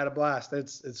having me. I had a blast.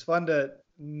 It's fun to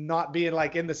not be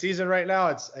in the season right now.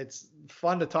 It's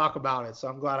fun to talk about it, so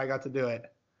I'm glad I got to do it.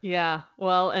 Yeah,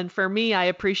 well, and for me, I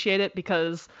appreciate it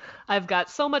because I've got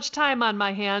so much time on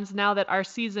my hands now that our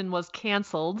season was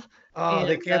canceled. Oh,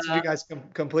 they canceled you guys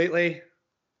completely?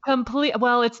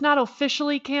 Well, it's not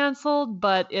officially canceled,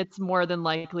 but it's more than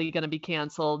likely going to be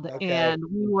canceled. Okay. And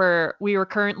we were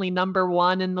currently number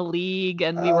 1 in the league,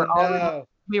 and we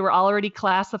were already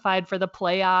classified for the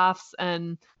playoffs.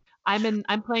 And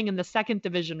I'm playing in the 2nd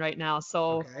division right now,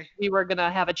 so we were gonna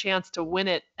have a chance to win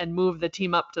it and move the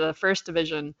team up to the 1st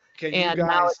division.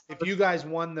 If you guys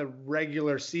won the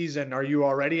regular season, are you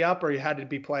already up, or you had to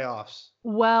be playoffs?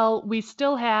 Well, we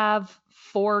still have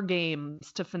 4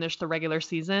 games to finish the regular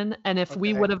season, and if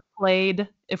we would have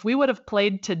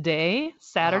played today,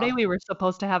 Saturday, we were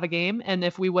supposed to have a game, and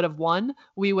if we would have won,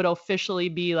 we would officially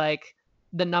be like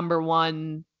the number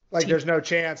 1. Like, there's no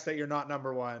chance that you're not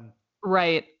number 1.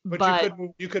 Right. But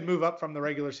you could move up from the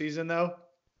regular season though?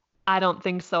 I don't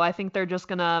think so. I think they're just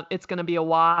it's gonna be a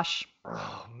wash.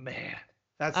 Oh man.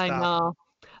 That's I know.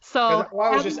 So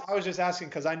I was just asking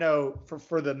because I know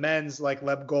for the men's like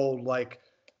Leb Gold, like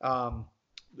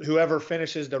whoever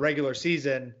finishes the regular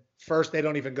season first, they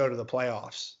don't even go to the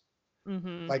playoffs.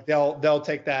 Mm-hmm. Like they'll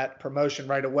take that promotion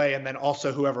right away, and then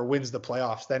also whoever wins the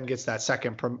playoffs then gets that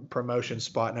second promotion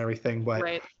spot and everything. But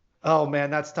right. Oh man,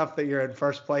 that's tough that you're in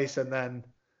first place and then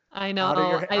I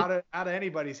know out of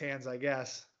anybody's hands, I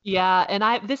guess. Yeah,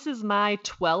 and this is my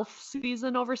 12th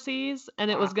season overseas,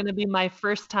 and it was going to be my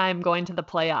first time going to the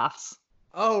playoffs.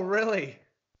 Oh, really?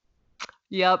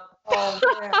 Yep. Oh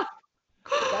man.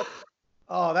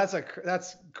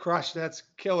 That's crush. That's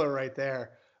killer right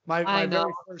there. My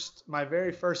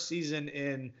very first season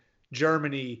in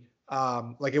Germany,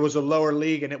 like it was a lower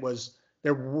league, and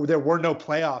there were no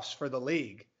playoffs for the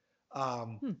league.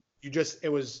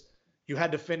 You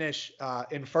had to finish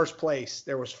in first place.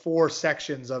 There was 4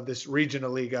 sections of this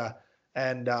Regionalliga,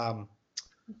 and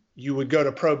you would go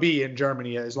to Pro B in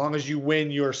Germany as long as you win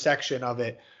your section of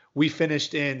it. We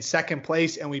finished in second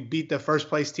place and we beat the first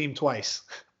place team twice.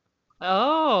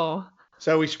 Oh.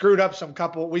 So we screwed up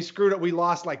we screwed up. We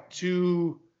lost like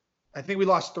two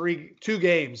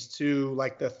games to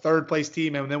like the third place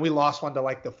team. And then we lost one to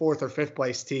like the fourth or fifth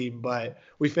place team, but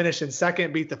we finished in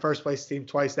second, beat the first place team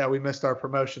twice. That we missed our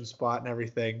promotion spot and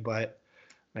everything, but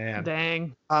man,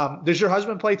 dang. Does your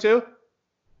husband play too?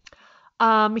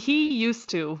 He used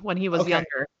to when he was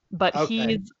younger, but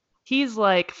Okay. he's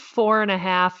like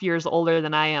 4.5 years older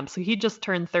than I am. So he just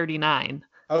turned 39.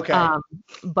 Okay.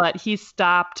 But he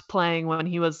stopped playing when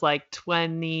he was like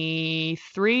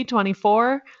 23,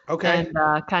 24. Okay.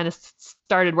 And kind of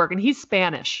started working. He's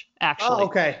Spanish, actually. Oh,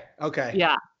 okay. Okay.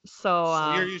 Yeah.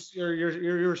 So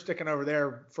you're sticking over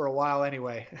there for a while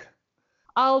anyway.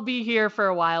 I'll be here for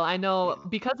a while. I know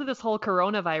because of this whole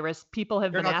coronavirus, people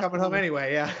have You're been not asking coming home me,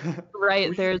 anyway, yeah.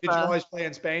 right? Did you always play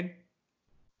in Spain?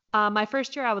 My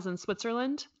first year I was in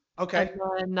Switzerland. Okay.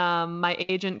 And then my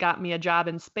agent got me a job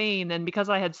in Spain, and because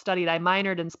I had studied, I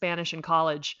minored in Spanish in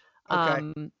college.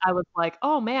 Okay. I was like,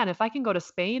 oh man, if I can go to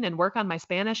Spain and work on my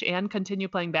Spanish and continue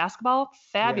playing basketball,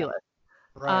 fabulous.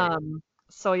 Right.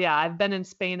 So yeah, I've been in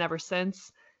Spain ever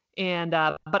since. And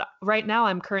but right now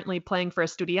I'm currently playing for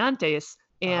Estudiantes,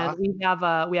 and we have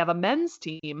a men's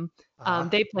team.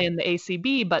 They play in the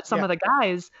ACB, but some of the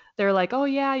guys, they're like, oh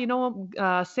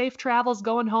yeah, safe travels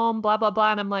going home, blah blah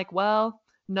blah, and I'm like, well,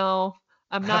 no,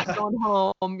 I'm not going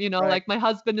home. Right. Like my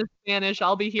husband is Spanish,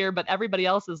 I'll be here, but everybody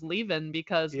else is leaving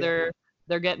because they're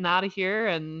getting out of here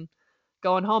and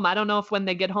going home. I don't know if when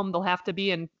they get home they'll have to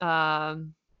be in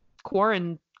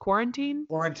quarantine.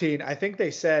 Quarantine. I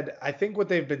think what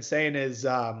they've been saying is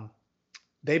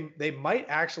they might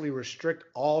actually restrict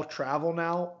all travel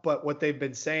now, but what they've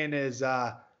been saying is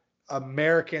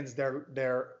Americans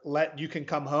you can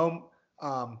come home.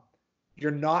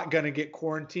 You're not going to get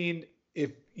quarantined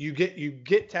if you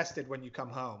get tested when you come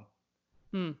home.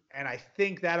 And I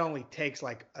think that only takes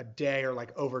like a day or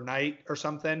like overnight or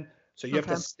something. So you have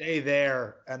to stay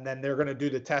there, and then they're going to do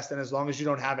the test. And as long as you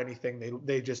don't have anything,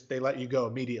 they let you go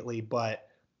immediately. But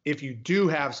if you do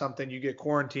have something, you get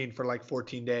quarantined for like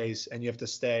 14 days and you have to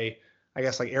stay, I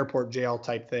guess, like airport jail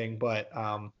type thing. But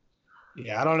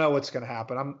yeah, I don't know what's going to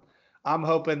happen. I'm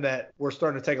hoping that we're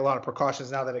starting to take a lot of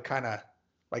precautions now that it kind of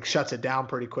like shuts it down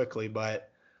pretty quickly, but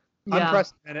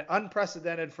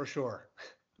unprecedented for sure.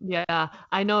 Yeah,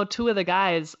 I know 2 of the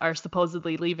guys are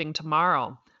supposedly leaving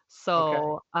tomorrow.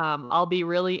 So I'll be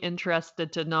really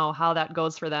interested to know how that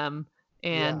goes for them.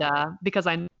 And because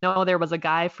I know there was a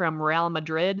guy from Real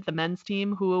Madrid, the men's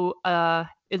team, who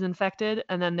is infected.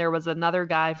 And then there was another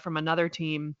guy from another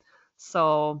team.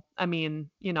 So, I mean,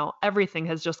 everything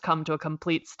has just come to a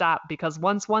complete stop because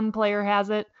once one player has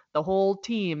it, the whole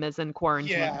team is in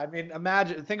quarantine. Yeah, I mean,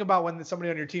 think about when somebody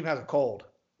on your team has a cold.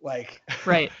 Like,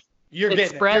 right. You're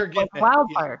getting it. You're getting it.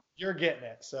 Wildfire. You're getting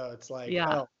it. So it's like,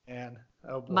 oh man.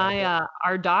 Oh boy.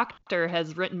 Our doctor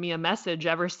has written me a message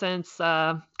ever since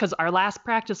because our last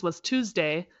practice was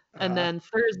Tuesday, and then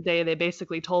Thursday they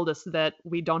basically told us that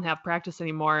we don't have practice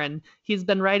anymore, and he's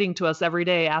been writing to us every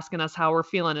day asking us how we're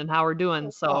feeling and how we're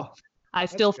doing. So I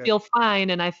still feel fine,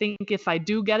 and I think if I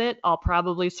do get it, I'll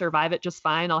probably survive it just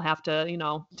fine. I'll have to,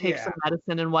 take some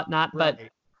medicine and whatnot, but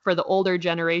for the older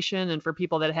generation and for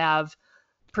people that have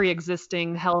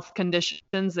pre-existing health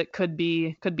conditions, it could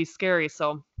be scary.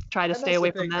 So try to stay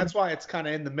away from them. That's why it's kind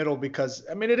of in the middle, because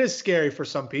I mean, it is scary for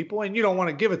some people and you don't want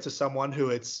to give it to someone who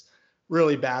it's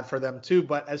really bad for them too.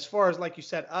 But as far as, like you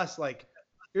said, us, like,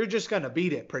 you're just going to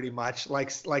beat it pretty much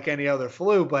like any other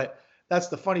flu. But that's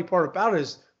the funny part about it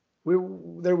is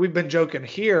we've been joking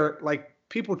here, like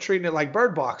people treating it like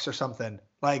bird box or something,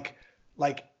 like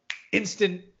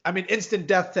instant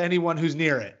death to anyone who's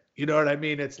near it. You know what I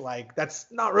mean? It's like, that's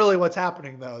not really what's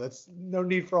happening though. That's no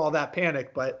need for all that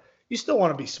panic, but you still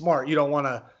want to be smart. You don't want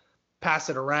to pass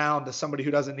it around to somebody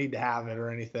who doesn't need to have it or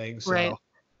anything. So, right.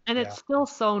 And it's still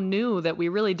so new that we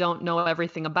really don't know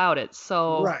everything about it.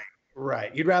 So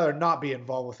right. You'd rather not be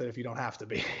involved with it if you don't have to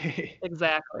be.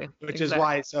 Exactly. Which is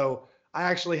why, so I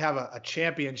actually have a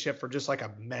championship for just like a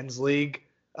men's league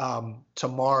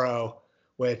tomorrow,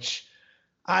 which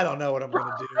I don't know what I'm going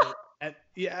to do. And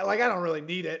yeah, like I don't really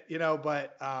need it,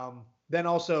 but then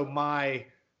also my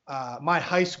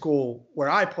high school where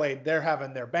I played, they're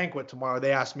having their banquet tomorrow.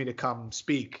 They asked me to come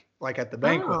speak like at the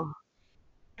banquet.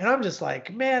 And I'm just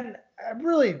like, man, I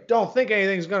really don't think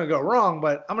anything's going to go wrong,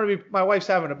 but my wife's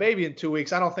having a baby in 2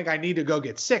 weeks. I don't think I need to go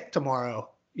get sick tomorrow,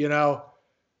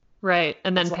 Right.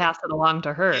 And then pass it along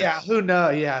to her. Yeah. Who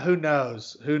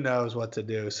knows? Who knows what to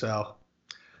do? So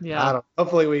Yeah.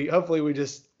 Hopefully we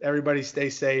just everybody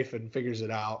stays safe and figures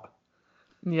it out.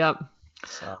 Yep.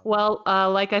 So. Well,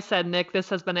 like I said, Nick, this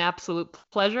has been an absolute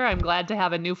pleasure. I'm glad to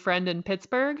have a new friend in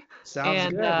Pittsburgh.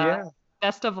 Sounds good. Yeah.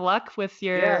 Best of luck with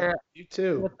you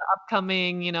too. With the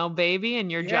upcoming, baby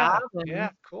and your Yeah. job. And, yeah.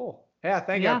 Cool. Yeah.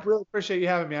 Thank you. I really appreciate you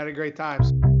having me. I had a great time.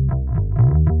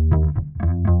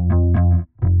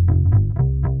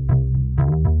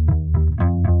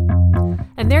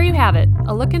 And there you have it,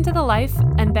 a look into the life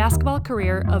and basketball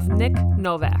career of Nick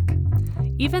Novak.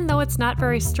 Even though it's not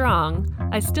very strong,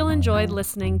 I still enjoyed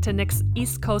listening to Nick's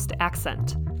East Coast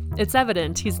accent. It's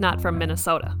evident he's not from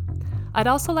Minnesota. I'd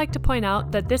also like to point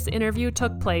out that this interview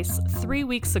took place 3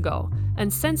 weeks ago,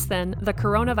 and since then, the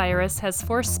coronavirus has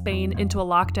forced Spain into a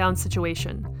lockdown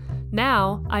situation.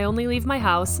 Now, I only leave my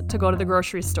house to go to the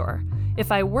grocery store.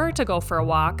 If I were to go for a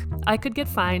walk, I could get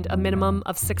fined a minimum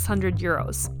of 600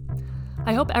 euros.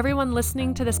 I hope everyone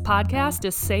listening to this podcast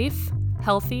is safe,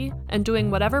 healthy, and doing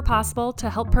whatever possible to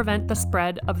help prevent the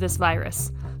spread of this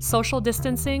virus, social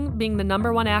distancing being the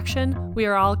number one action we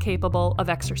are all capable of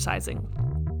exercising.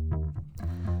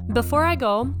 Before I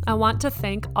go, I want to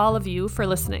thank all of you for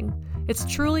listening. It's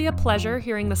truly a pleasure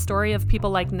hearing the story of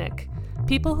people like Nick,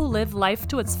 people who live life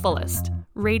to its fullest,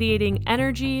 radiating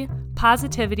energy,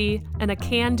 positivity, and a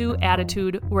can-do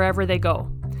attitude wherever they go.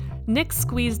 Nick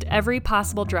squeezed every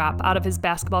possible drop out of his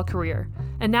basketball career,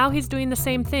 and now he's doing the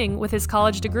same thing with his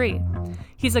college degree.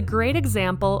 He's a great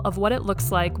example of what it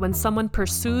looks like when someone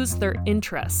pursues their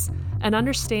interests and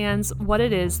understands what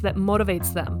it is that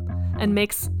motivates them and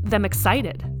makes them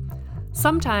excited.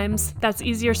 Sometimes that's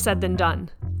easier said than done,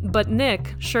 but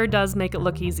Nick sure does make it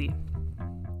look easy.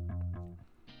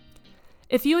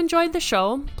 If you enjoyed the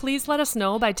show, please let us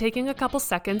know by taking a couple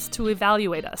seconds to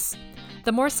evaluate us.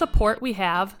 The more support we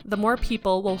have, the more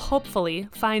people will hopefully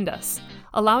find us,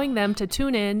 allowing them to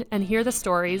tune in and hear the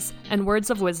stories and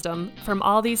words of wisdom from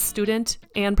all these student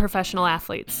and professional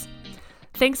athletes.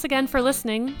 Thanks again for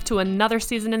listening to another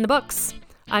season in the books.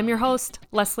 I'm your host,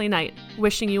 Leslie Knight,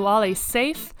 wishing you all a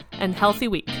safe and healthy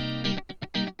week.